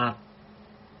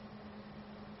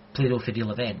played off of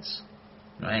real events,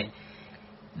 right?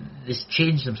 They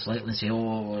change them slightly and say,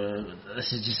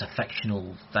 this is just a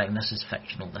fictional thing, this is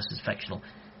fictional.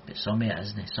 But some of it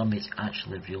isn't. Some of it's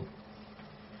actually real.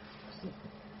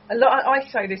 I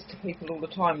say this to people all the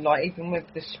time, like even with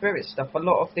the spirit stuff, a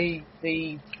lot of the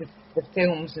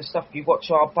films and stuff you watch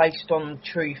are based on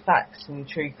true facts and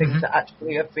true things that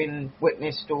actually have been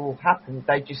witnessed or happened.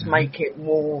 They just make it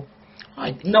more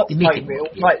not so real,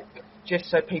 like just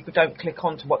so people don't click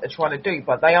onto what they're trying to do.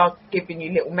 But they are giving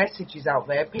you little messages out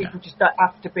there. People just don't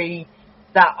have to be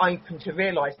that open to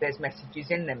realise there's messages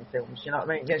in them films. You know what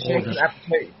I mean? You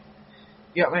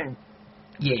know what I mean?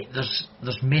 Yeah,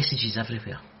 there's messages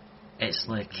everywhere. It's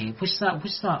like, what's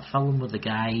that film where the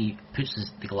guy puts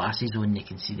the glasses on and you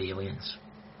can see the aliens?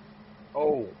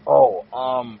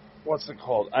 What's it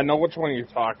called? I know which one you're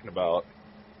talking about.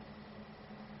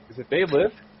 Is it They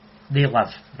Live? They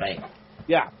Live, right.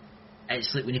 Yeah.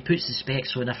 It's like when he puts the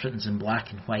specs on, everything's in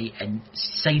black and white, and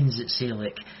signs that say,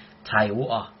 like,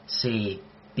 Toyota say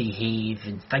behave,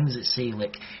 and things that say,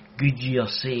 like, Goodyear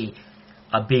say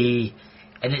obey,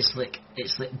 and it's like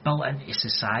built into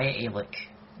society, like,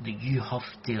 that you have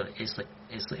to, it's like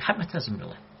hypnotism,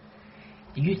 really.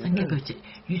 You think about it,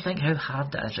 you think how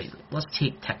hard that is, right? Let's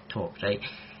take TikTok, right?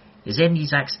 There's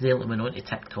MDs accidentally went onto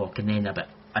TikTok, and then about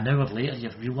an hour later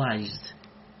you've realised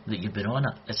that you've been on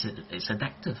it. It's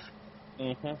addictive.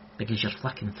 Because you're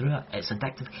flicking through it. It's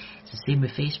addictive. It's the same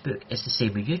with Facebook. It's the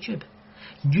same with YouTube.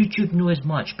 YouTube not as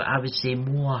much, but I would say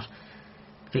more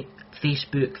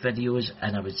Facebook videos,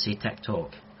 and I would say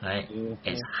TikTok, right?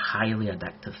 It's highly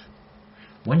addictive.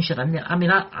 Once you're in there, I mean,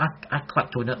 I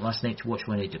clicked on it last night to watch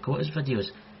one of Dakota's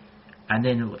videos, and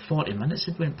then 40 minutes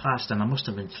had went past, and I must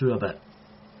have been through about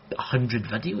 100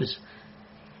 videos.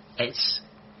 It's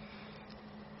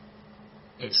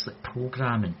like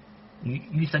programming.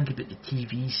 You think about the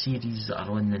TV series that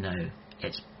are on the now.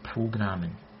 It's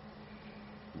programming.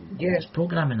 Yeah, it's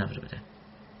programming, everybody.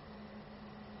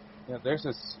 Yeah, there's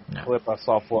this clip I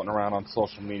saw floating around on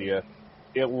social media.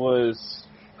 It was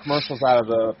commercials out of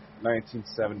the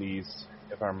 1970s,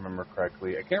 if I remember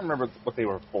correctly. I can't remember what they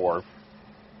were for.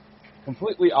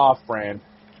 Completely off-brand.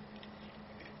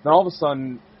 Then all of a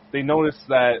sudden, they noticed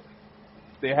that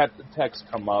they had the text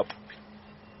come up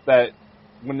that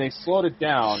when they slowed it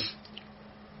down,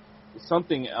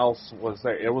 something else was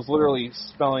there. It was literally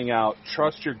spelling out,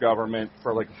 trust your government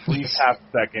for like a brief half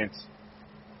second,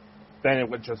 then it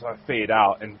would just fade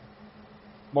out, and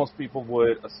most people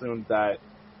would assume that,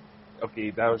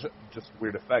 okay, that was just a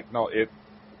weird effect. No, it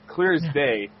clear as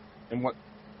day, and what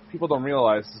people don't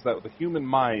realize is that the human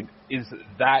mind is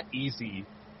that easy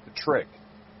to trick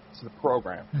to the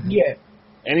program. Yeah.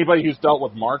 Anybody who's dealt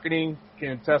with marketing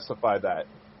can testify that.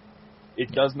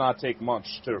 It does not take much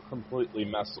to completely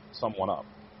mess someone up.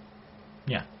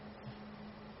 Yeah.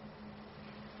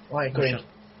 I agree.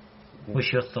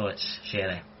 What's your thoughts,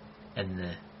 Sherry, in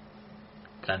the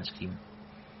grand scheme?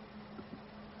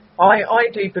 I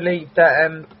do believe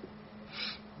that,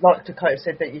 like Dakota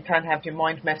said, that you can have your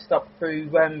mind messed up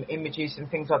through images and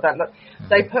things like that. Look,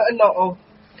 they put a lot of,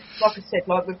 like I said,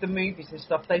 like with the movies and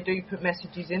stuff, they do put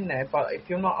messages in there, but if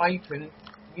you're not open,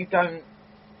 you don't,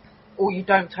 or you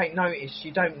don't take notice,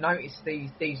 you don't notice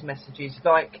these messages.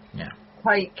 Like,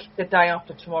 take The Day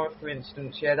After Tomorrow, for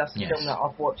instance. Yeah, that's the film that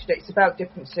I've watched. It's about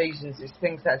different seasons. It's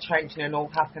things that are changing and all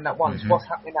happening at once. What's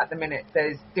happening at the minute?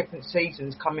 There's different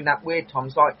seasons coming at weird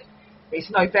times. Like, it's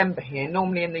November here.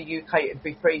 Normally in the UK it'd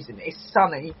be freezing. It's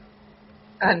sunny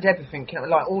and everything.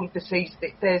 Like, all of the seasons,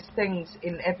 there's things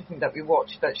in everything that we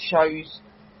watch that shows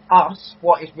us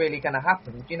what is really going to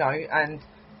happen, you know, and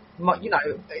you know,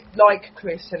 like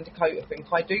Chris and Dakota think,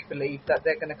 I do believe that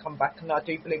they're going to come back, and I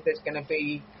do believe there's going to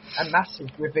be a massive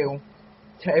reveal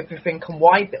to everything and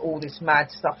why all this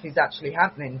mad stuff is actually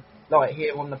happening, like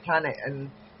here on the planet, and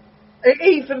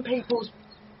even people's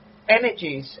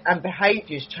energies and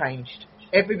behaviours changed.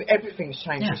 Everything's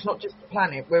changed. It's not just the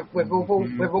planet. We're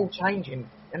all changing,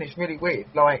 and it's really weird.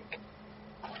 Like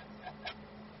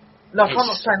I'm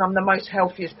not saying I'm the most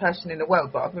healthiest person in the world,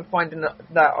 but I've been finding that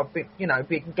I've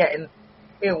been getting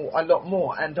ill a lot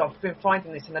more, and I've been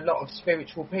finding this in a lot of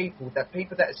spiritual people, that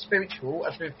people that are spiritual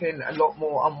have been feeling a lot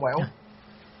more unwell.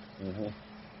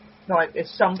 Like,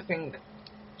 it's something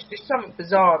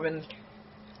bizarre, and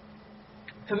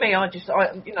for me,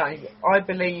 I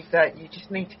believe that you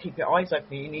just need to keep your eyes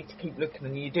open, you need to keep looking,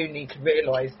 and you do need to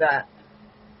realise that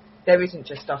there isn't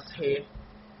just us here.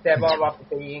 There are other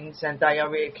beings, and they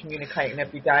are here communicating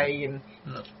every day, and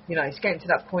you know, it's getting to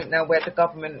that point now where the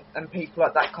government and people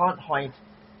like that can't hide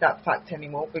that fact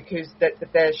anymore, because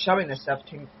they're showing themselves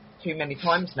too many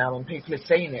times now, and people are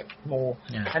seeing it more.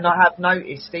 And I have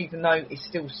noticed, even though it's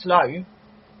still slow,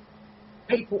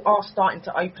 people are starting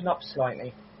to open up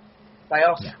slightly. They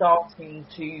are starting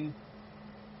to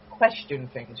question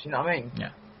things, you know what I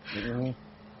mean?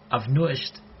 I've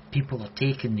noticed people are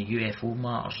taking the UFO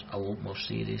matters a lot more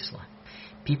seriously.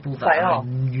 People that I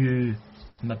knew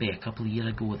maybe a couple of years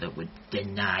ago that would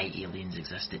deny aliens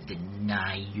existed,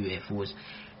 deny UFOs,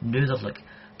 now they're like,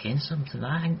 ken something,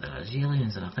 I think there is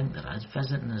aliens, and I think there is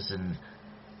visiting us, and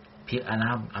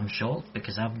I'm shocked,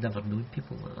 because I've never known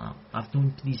people like that. I've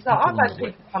known these people. I've had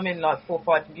people come in like 4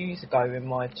 or 5 years ago in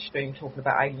my stream talking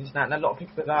about aliens and a lot of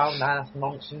people go, oh no, that's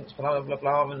nonsense, blah blah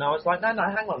blah, and I was like, no,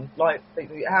 hang on, like,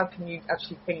 how can you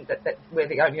actually think that we're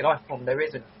the only life form there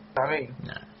isn't? I mean,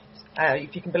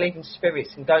 if you can believe in spirits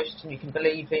and ghosts, and you can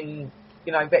believe in,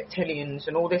 you know, reptilians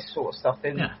and all this sort of stuff,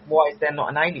 then why is there not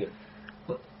an alien?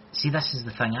 Well, see, this is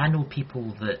the thing. I know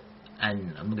people that,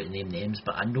 and I'm not going to name names,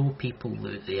 but I know people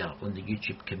out there on the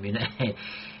YouTube community,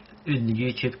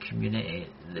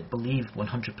 that believe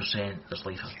 100% there's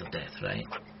life after death, right?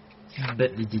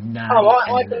 But they deny.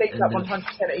 I believe that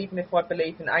 100%. Even if I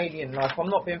believe in alien life, I'm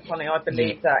not being funny. I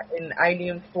believe that in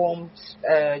alien forms,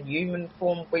 human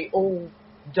form, we all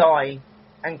die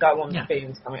and go on to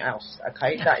being something else.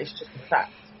 Okay, that is just a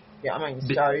fact. Yeah, I mean,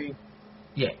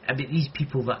 I mean, these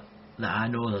people that I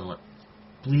know, they're like,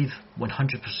 believe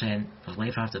 100% there's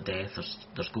life after death,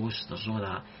 there's ghosts, there's all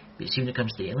that, but see, when it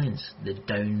comes to aliens, they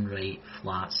downright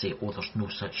flat say, oh, there's no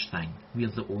such thing, we're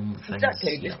the only things.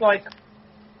 Exactly. It's like,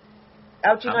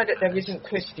 how do you know that there isn't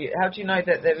Christian? How do you know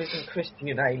that there isn't Christian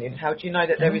alien? How do you know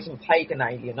that there isn't pagan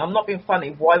alien? I'm not being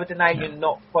funny. Why would an alien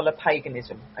not follow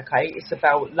paganism? Okay, it's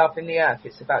about loving the earth.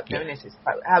 It's about doing this. It's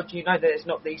about, how do you know that there's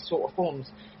not these sort of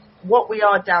forms? What we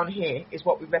are down here is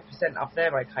what we represent up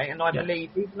there, okay? And I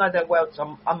believe, even though their world's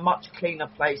a much cleaner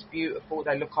place, beautiful,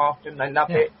 they look after them, they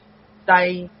love it,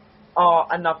 they are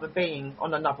another being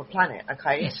on another planet,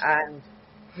 okay? Yes. And,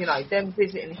 you know, them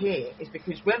visiting here is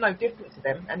because we're no different to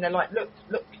them, and they're like, look,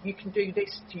 you can do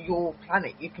this to your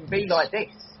planet, you can be like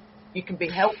this, you can be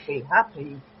healthy,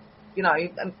 happy, you know,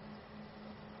 and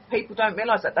people don't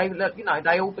realise that.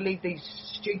 They all believe these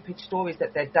stupid stories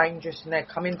that they're dangerous and they're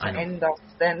coming to end us.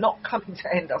 They're not coming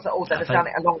to end us at all. They've done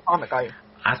it a long time ago.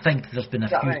 I think there's been a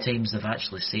few times they've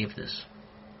actually saved us.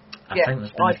 I think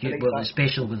there's been a few,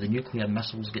 especially with the nuclear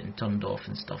missiles getting turned off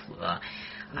and stuff like that.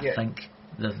 I think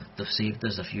they've saved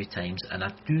us a few times, and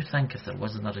I do think if there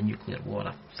was another nuclear war,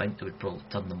 I think they would probably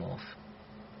turn them off.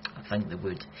 I think they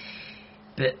would.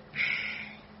 But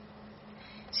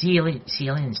see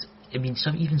aliens. I mean,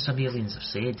 some aliens have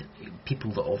said,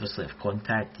 people that obviously have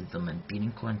contacted them and been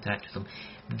in contact with them,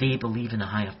 they believe in a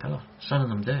higher power. Some of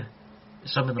them do.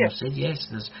 Some of them have said yes.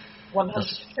 There's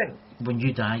 100%. When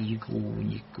you die, you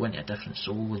go into a different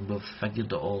soul, and we've figured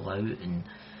it all out, and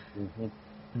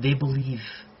they believe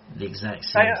the exact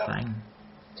same thing.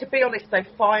 To be honest, they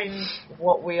find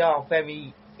what we are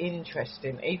very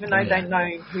interesting, even though they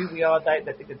know who we are.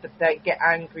 They get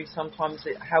angry sometimes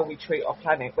at how we treat our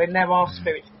planet. When there are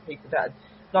spiritual people that,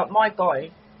 like my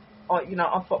guy,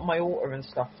 I've got my altar and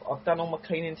stuff. I've done all my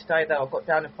cleaning today. That I've got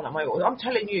down in front of my altar. I'm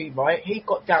telling you, right? He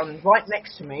got down right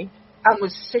next to me and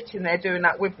was sitting there doing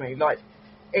that with me. Like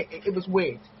it was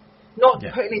weird. Not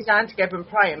putting his hand together and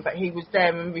praying, but he was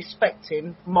there and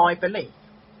respecting my belief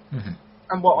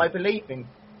and what I believe in.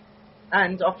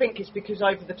 And I think it's because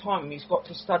over the time he's got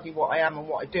to study what I am and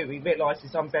what I do. He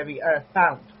realises I'm very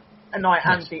earth-bound, and I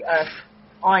am the earth.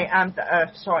 I am the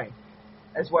earth sign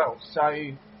as well. So,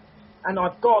 and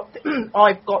I've got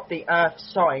the earth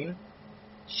sign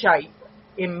shape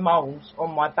in moulds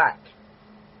on my back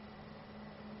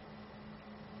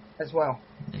as well.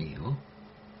 There you go.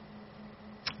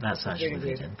 That's actually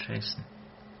very interesting.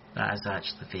 That is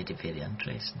actually very, very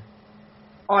interesting.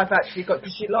 I've actually got,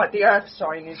 because the earth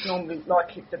sign is normally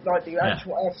the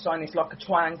actual earth sign is like a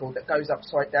triangle that goes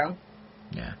upside down.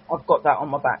 Yeah. I've got that on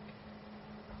my back.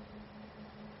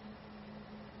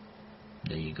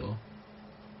 There you go.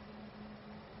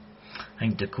 I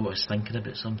think Dakota's thinking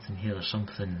about something here. There's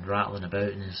something rattling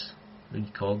about in his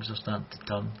cogs are starting to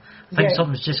turn. I think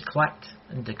something's just clicked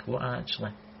in Dakota,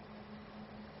 actually.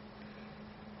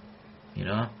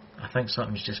 I think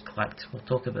something's just clicked. We'll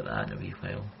talk about that in a wee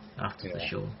while after the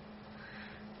show.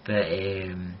 But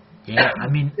I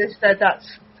mean,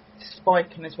 that's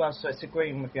spiking as well, so it's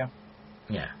agreeing with you.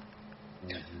 Yeah.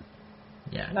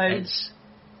 Yeah. It's.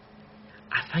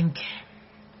 I think.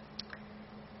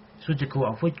 So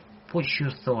Dakota, what's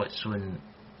your thoughts on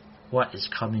what is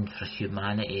coming for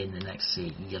humanity in the next,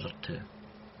 say, year or two?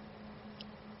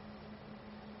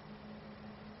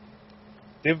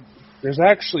 There's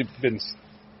actually been.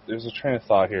 There's a train of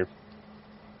thought here.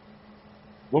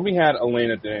 When we had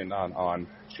Elena Dane on,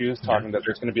 she was talking that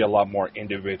there's going to be a lot more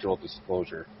individual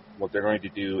disclosure. What they're going to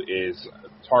do is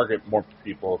target more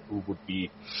people who would be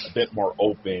a bit more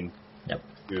open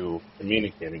to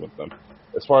communicating with them.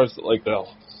 As far as like the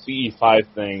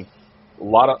CE5 thing, a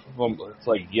lot of them, it's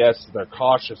like, yes, they're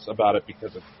cautious about it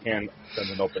because it can send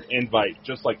an open invite,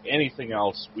 just like anything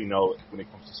else we know when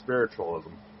it comes to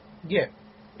spiritualism. Yeah.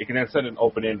 It can then send an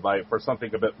open invite for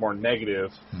something a bit more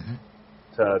negative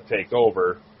to take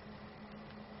over.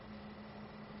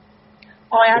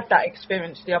 I had that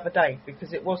experience the other day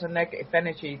because it was a negative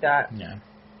energy that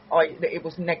it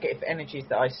was negative energies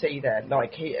that I see there.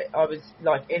 Like I was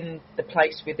like in the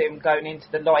place with him, going into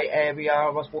the light area. I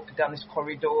was walking down this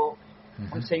corridor.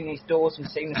 I'm seeing these doors. I'm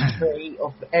seeing this tree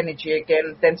of energy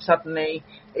again. Then suddenly,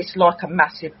 it's like a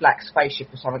massive black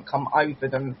spaceship or something come over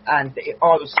them, and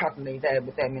I was suddenly there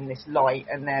with them in this light,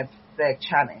 and they're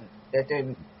chanting. They're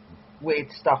doing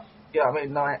weird stuff. You know what I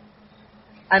mean? Like,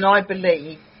 and I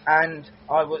believe, and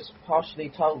I was partially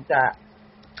told that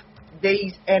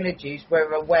these energies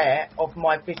were aware of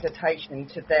my visitation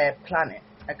to their planet.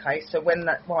 Okay, so when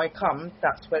I come,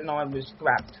 that's when I was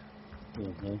grabbed.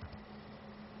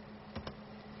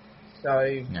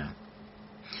 So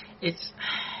it's.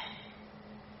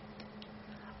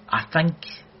 I think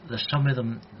there's some of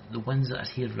them. The ones that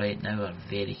are here right now are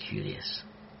very curious.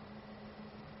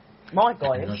 My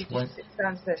guy, he just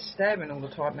stands there staring all the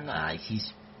time. And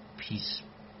he's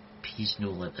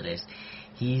no like the rest.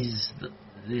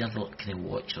 They're the kind of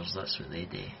watchers. That's what they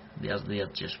do. They're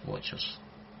just watchers.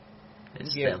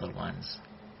 It's the other ones.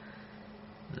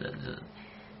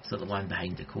 It's like the one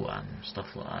behind Dakota and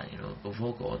stuff like that. We've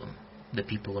all got them. The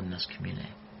people in this community,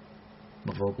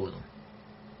 we've all got them.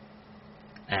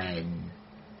 And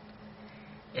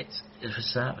it's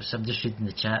that. I'm just reading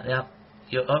the chat there.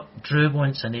 Drew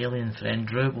wants an alien friend.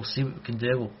 Drew, we'll see what we can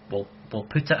do. We'll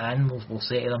put it in. We'll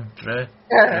say to them, Drew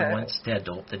wants to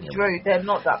adopt an alien. Drew, they're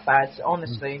not that bad.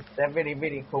 Honestly, they're really,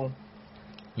 really cool.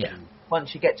 Yeah.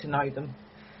 Once you get to know them.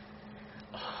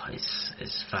 Oh,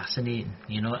 it's fascinating,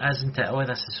 isn't it? Oh,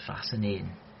 this is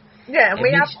fascinating. Yeah, and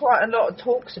we have quite a lot of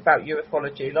talks about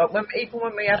ufology. Like even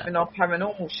when we have in our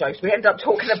paranormal shows, we end up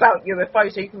talking about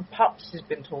UFOs. Even Pups has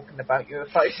been talking about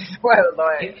UFOs as well.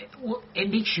 Like it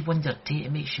makes you wonder too. I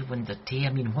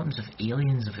mean, what if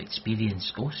aliens have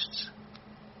experienced ghosts?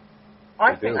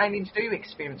 I think aliens do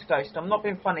experience ghosts. I'm not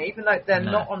being funny. Even though they're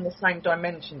not on the same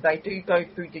dimension, they do go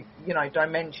through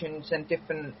dimensions and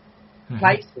different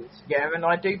places. Yeah, and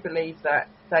I do believe that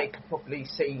they could probably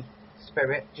see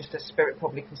spirit, just as spirit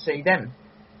probably can see them.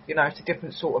 It's a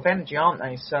different sort of energy, aren't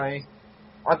they? So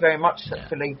I very much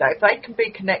believe that if they can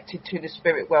be connected to the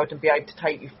spirit world and be able to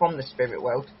take you from the spirit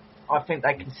world, I think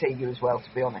they can see you as well,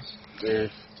 to be honest. You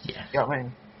know what I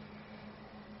mean?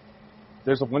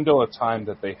 There's a window of time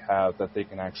that they have that they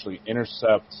can actually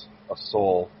intercept a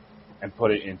soul and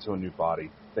put it into a new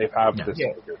body. They have this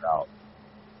figured out.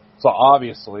 So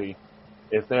obviously,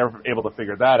 if they're able to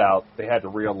figure that out, they had to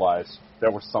realize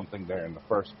there was something there in the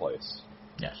first place.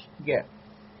 Yes. Yeah.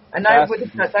 And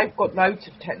they've got loads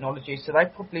of technology, so they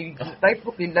probably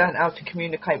learned how to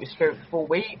communicate with spirit before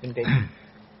we even did.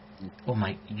 Oh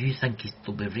my! You think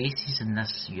there'll be races in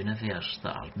this universe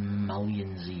that are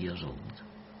millions of years old,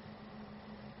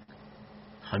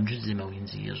 hundreds of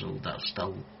millions of years old, that are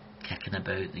still kicking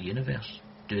about the universe,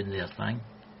 doing their thing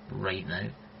right now,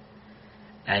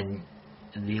 and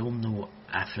they'll know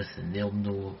everything. They'll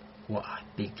know what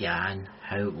began,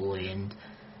 how it will end,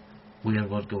 where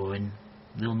we're going.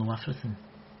 They'll know everything.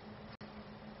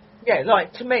 Yeah,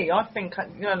 like to me, I think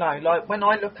like when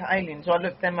I look at aliens, I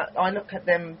look at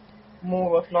them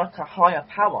more of like a higher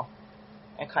power.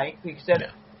 Okay, because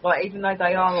they're like, even though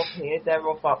they are up here, they're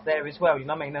up there as well. You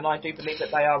know what I mean? And I do believe that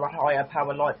they are a higher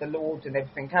power, like the Lord and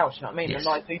everything else. You know what I mean? Yes.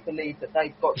 And I do believe that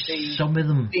they've got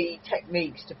the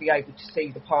techniques to be able to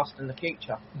see the past and the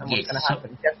future and what's going to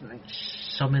happen. Definitely.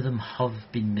 Some of them have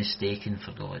been mistaken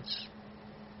for gods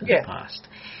in the past.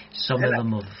 Some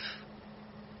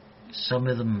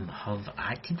of them have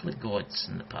acted like gods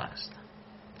in the past,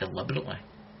 deliberately,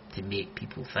 to make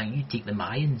people think. You take the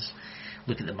Mayans.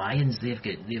 Look at the Mayans. They've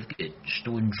got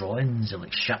stone drawings of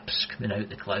like ships coming out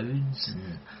the clouds.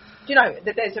 And do you know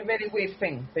that there's a really weird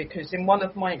thing, because in one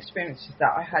of my experiences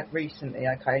that I had recently,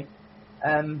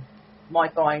 my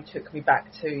guy took me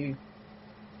back to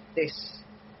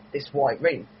this white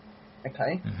room.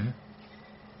 Okay. Mm-hmm.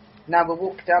 Now we're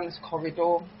walking down this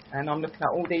corridor, and I'm looking at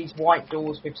all these white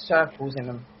doors with circles in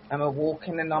them, and we're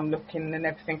walking, and I'm looking and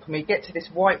everything. And we get to this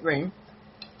white room.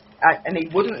 And he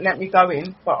wouldn't let me go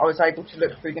in, but I was able to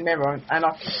look through the mirror, and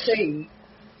I could see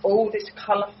all this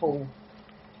colourful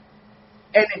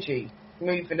energy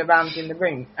moving around in the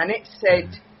room. And it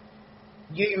said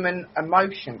human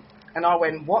emotion. And I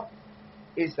went, what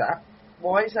is that?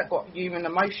 Why has that got human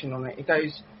emotion on it? It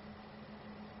goes,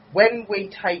 when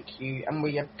we take you and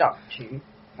we abduct you,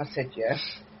 I said, yes.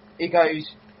 It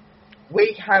goes,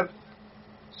 we have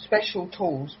special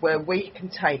tools where we can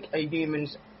take a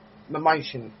human's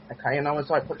emotion, okay? And I was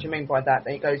like, what do you mean by that?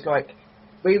 And he goes like,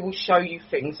 we will show you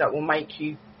things that will make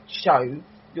you show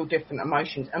your different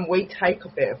emotions, and we take a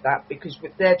bit of that because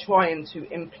they're trying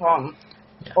to implant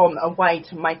on a way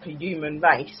to make a human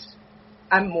race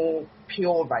and more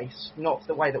pure race, not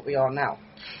the way that we are now.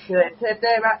 So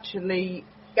they're actually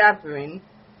gathering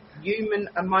human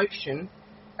emotion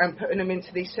and putting them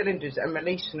into these cylinders and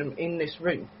releasing them in this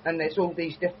room. And there's all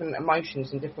these different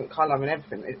emotions and different colour and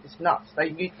everything. It's nuts. They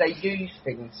use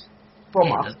things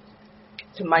from us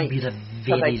to make so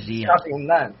they can study and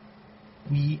learn.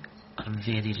 We are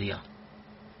very rare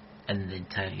in the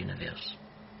entire universe.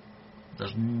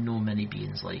 There's no many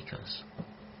beings like us.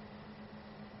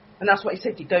 And that's what he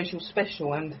said. He goes, you're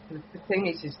special. And the thing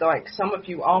is like, some of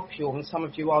you are pure and some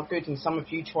of you are good, and some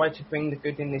of you try to bring the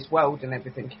good in this world and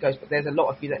everything. He goes, but there's a lot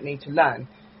of you that need to learn.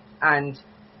 And,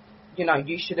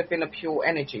 you should have been a pure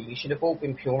energy. You should have all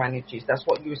been pure energies. That's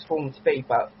what you was formed to be.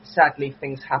 But sadly,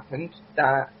 things happened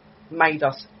that made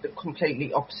us the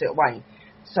completely opposite way.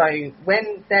 So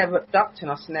when they're abducting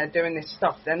us and they're doing this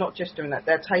stuff, they're not just doing that.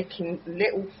 They're taking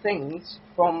little things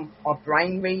from our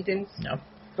brain readings,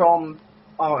 from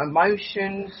our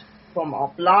emotions, from our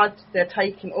blood. They're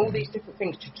taking all these different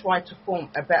things to try to form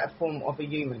a better form of a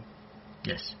human.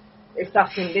 Yes. If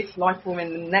that's in this life or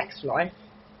in the next life,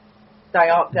 they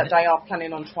are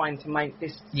planning on trying to make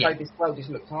this so this world is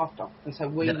looked after, and so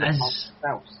we look after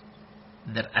ourselves.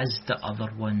 There is the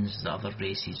other ones, the other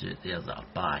races out there that are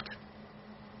bad.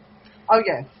 Oh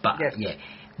yeah. But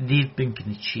they've been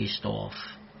kind of chased off.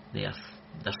 They're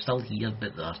still here,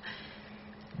 but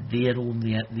they're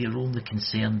only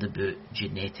concerned about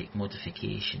genetic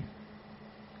modification.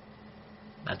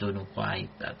 I don't know why,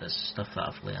 but there's stuff that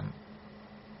I've learned.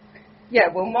 Yeah,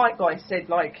 well, my guy said,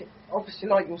 like, obviously,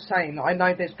 like you're saying, I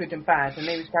know there's good and bad, and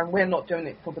he was going, we're not doing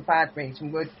it for the bad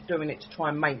reason, we're doing it to try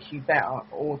and make you better,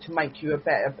 or to make you a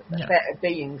better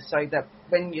being, so that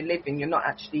when you're living, you're not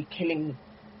actually killing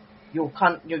your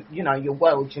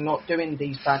world, you're not doing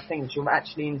these bad things, you're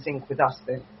actually in sync with us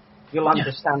then. You'll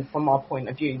understand from our point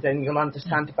of view, then you'll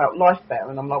understand about life better.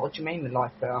 And I'm like, what do you mean the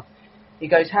life better? He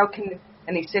goes,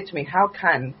 and he said to me, how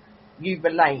can you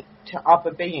relate to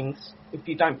other beings if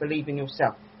you don't believe in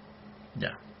yourself?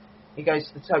 Yeah. He goes,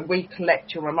 so we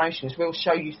collect your emotions. We'll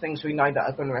show you things we know that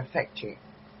are going to affect you,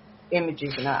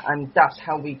 images and that, and that's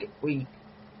how we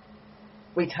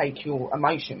take your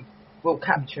emotion. We'll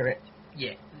capture it.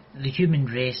 Yeah, the human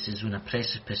race is on a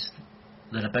precipice.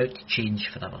 They're about to change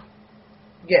forever.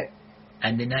 Yeah.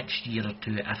 And the next year or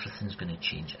two, everything's going to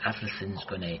change. Everything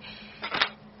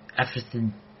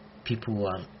people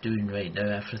are doing right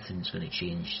now, everything's going to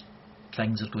change.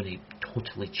 Things are going to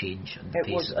totally change on the face of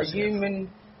the earth. It was a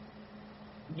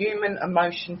human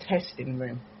emotion testing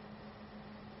room.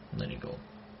 There you go.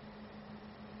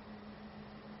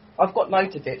 I've got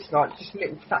loads of bits, like just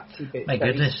little facty bits. My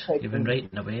goodness, you've been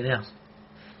writing away there.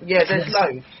 Yeah, there's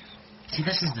loads. See,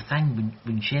 this is the thing,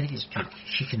 when Sherry gets to it,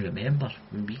 she can remember.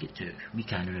 When we get to it, we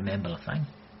can't remember a thing.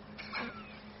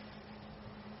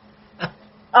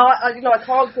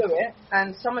 I'll do it,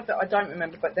 and some of it I don't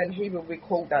remember, but then he will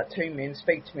recall that to me and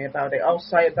speak to me about it. I'll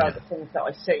say about the things that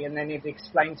I see, and then he'll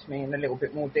explain to me in a little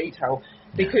bit more detail.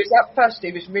 Because at first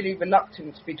he was really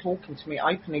reluctant to be talking to me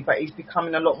openly, but he's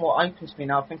becoming a lot more open to me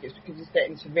now. I think it's because he's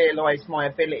getting to realise my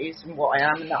abilities and what I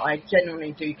am, and that I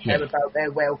genuinely do care about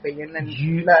their well-being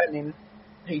and learning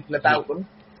people about them.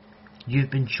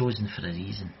 You've been chosen for a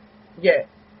reason. Yeah.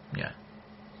 Yeah.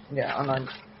 Yeah, I know.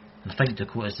 I think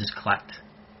Dakota's just clacked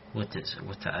what it is,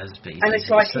 but and it's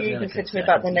like he even said to me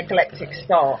about the neglected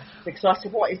star, because I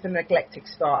said, what is the neglected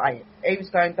star? He was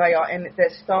going, they're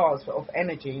stars of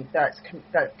energy that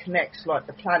connects like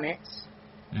the planets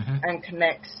and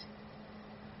connects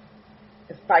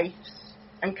the faiths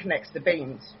and connects the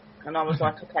beings. And I was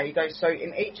like, okay. He goes, so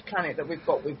in each planet that we've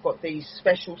got these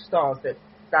special stars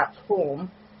that form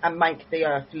and make the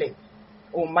Earth live,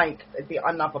 or make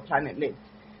another planet live.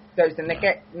 Those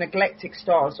neglected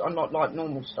stars are not like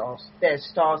normal stars. They're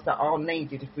stars that are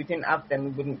needed. If we didn't have them, we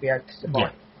wouldn't be able to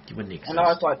survive. Yeah, you wouldn't exist. And I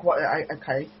was like, what?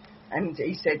 Okay. And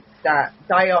he said that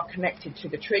they are connected to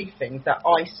the tree thing that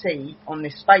I see on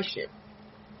this spaceship.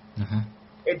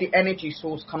 The energy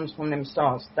source comes from them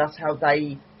stars. That's how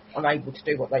they are able to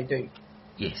do what they do.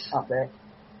 Yes. Up there.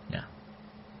 Yeah.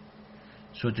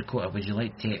 So Dakota, would you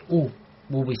like to...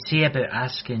 Will we say about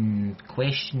asking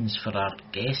questions for our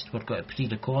guest? We've got a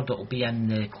pre-record. It'll be in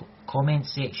the comment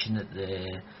section at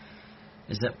the...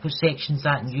 What section's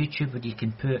that in YouTube where you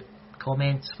can put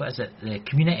comments? What is it? The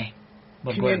community?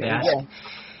 We're going to be asking.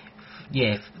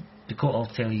 Yeah, Dakota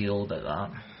will tell you all about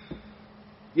that.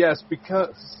 Yes,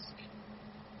 because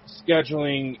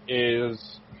scheduling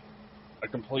is a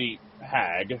complete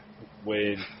hag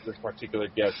with this particular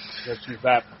guest.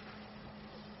 Because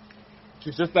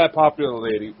she's just that popular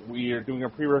lady. We are doing a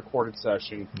pre-recorded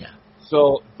session. Yeah.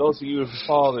 So those of you who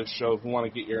follow this show who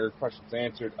want to get your questions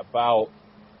answered about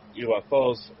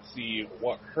UFOs, see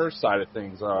what her side of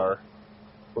things are,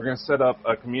 we're going to set up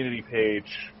a community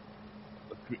page,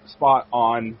 a spot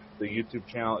on the YouTube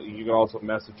channel. You can also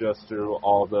message us through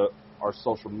all our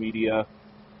social media,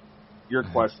 your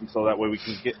questions, so that way we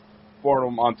can forward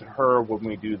them onto her when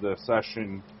we do the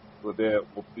session. We'll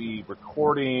be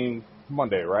recording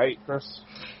Monday, right, Chris?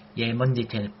 Yeah, Monday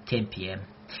 10 p.m.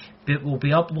 But we'll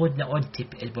be uploading it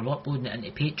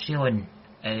into Patreon,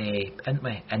 aren't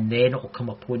we? And then it'll come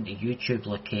up onto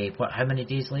YouTube how many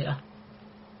days later?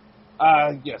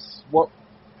 Yes. What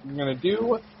we're going to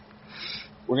do,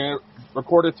 we're going to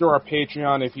record it through our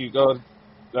Patreon. If you go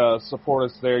support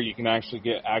us there, you can actually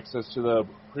get access to the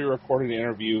pre-recorded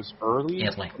interviews early.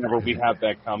 Whenever we have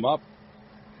that come up.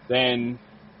 Then...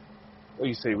 What do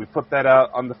you say? We put that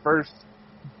out on the 1st.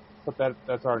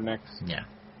 That's our next.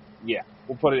 Yeah.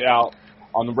 We'll put it out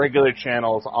on the regular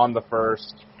channels on the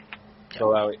 1st,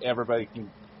 so that way everybody can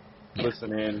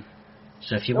listen in.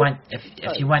 So if you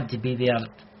want to be there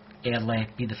early,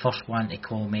 be the first one to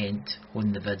comment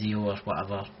on the video or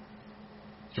whatever,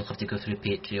 you'll have to go through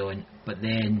Patreon. But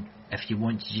then if you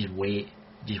want to just wait,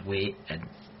 and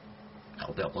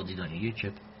it'll be uploaded on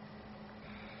YouTube.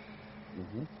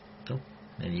 So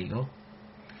there you go.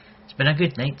 It's been a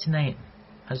good night tonight,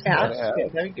 hasn't it? Yeah,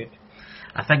 very good.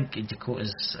 I think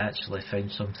Dakota's actually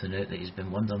found something out that he's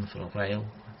been wondering for a while.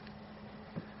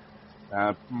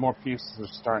 More pieces are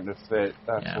starting to fit.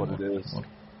 That's what it is.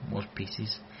 More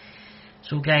pieces.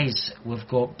 So guys, we've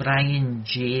got Brian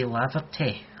J.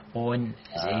 Laverty on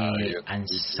and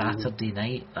Saturday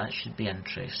night. That should be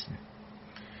interesting.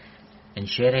 And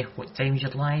Sherry, what time's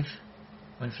your live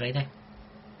on Friday?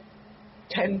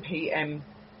 10 p.m.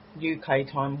 UK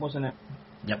time, wasn't it?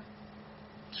 Yep.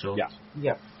 So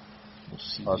Yep. We'll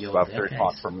see That's you about there, 3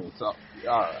 o'clock for me. So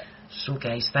alright. So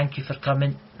guys, thank you for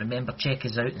coming. Remember, check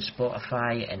us out on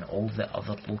Spotify and all the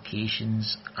other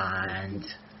locations, and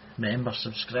remember,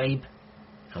 subscribe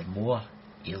for more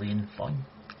alien fun.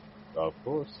 Of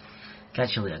course.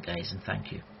 Catch you later, guys, and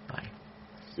thank you. Bye.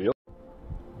 See you.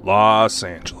 Los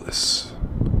Angeles,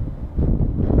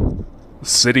 the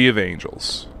city of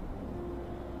angels.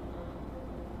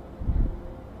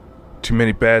 Too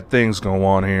many bad things go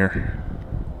on here.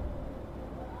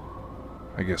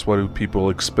 I guess what do people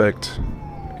expect?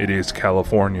 It is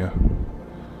California.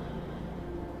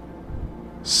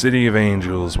 City of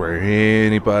angels where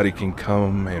anybody can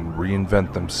come and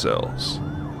reinvent themselves.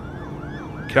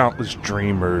 Countless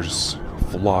dreamers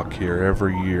flock here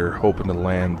every year hoping to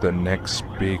land the next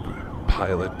big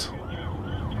pilot,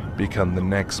 become the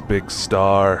next big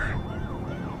star.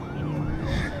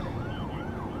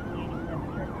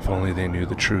 If only they knew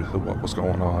the truth of what was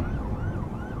going on.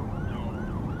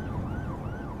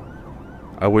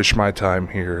 I wish my time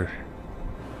here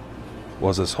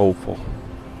was as hopeful.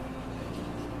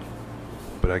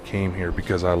 But I came here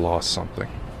because I lost something.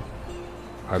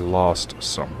 I lost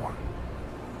someone.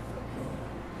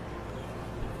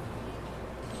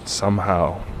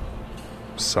 Somehow,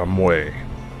 some way,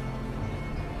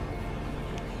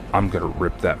 I'm gonna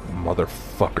rip that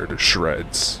motherfucker to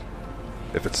shreds.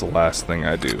 If it's the last thing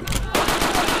I do.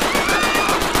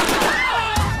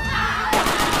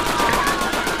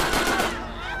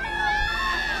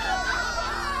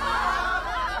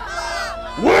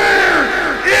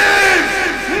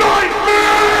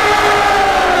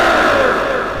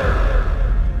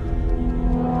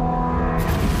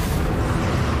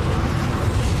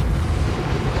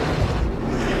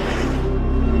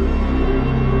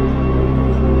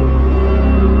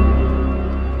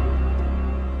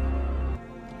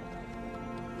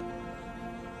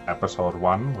 Episode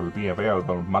 1 will be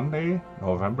available Monday,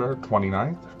 November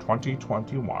 29th,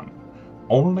 2021,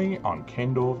 only on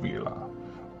Kendo Vila,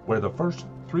 where the first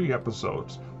 3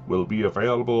 episodes will be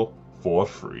available for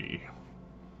free.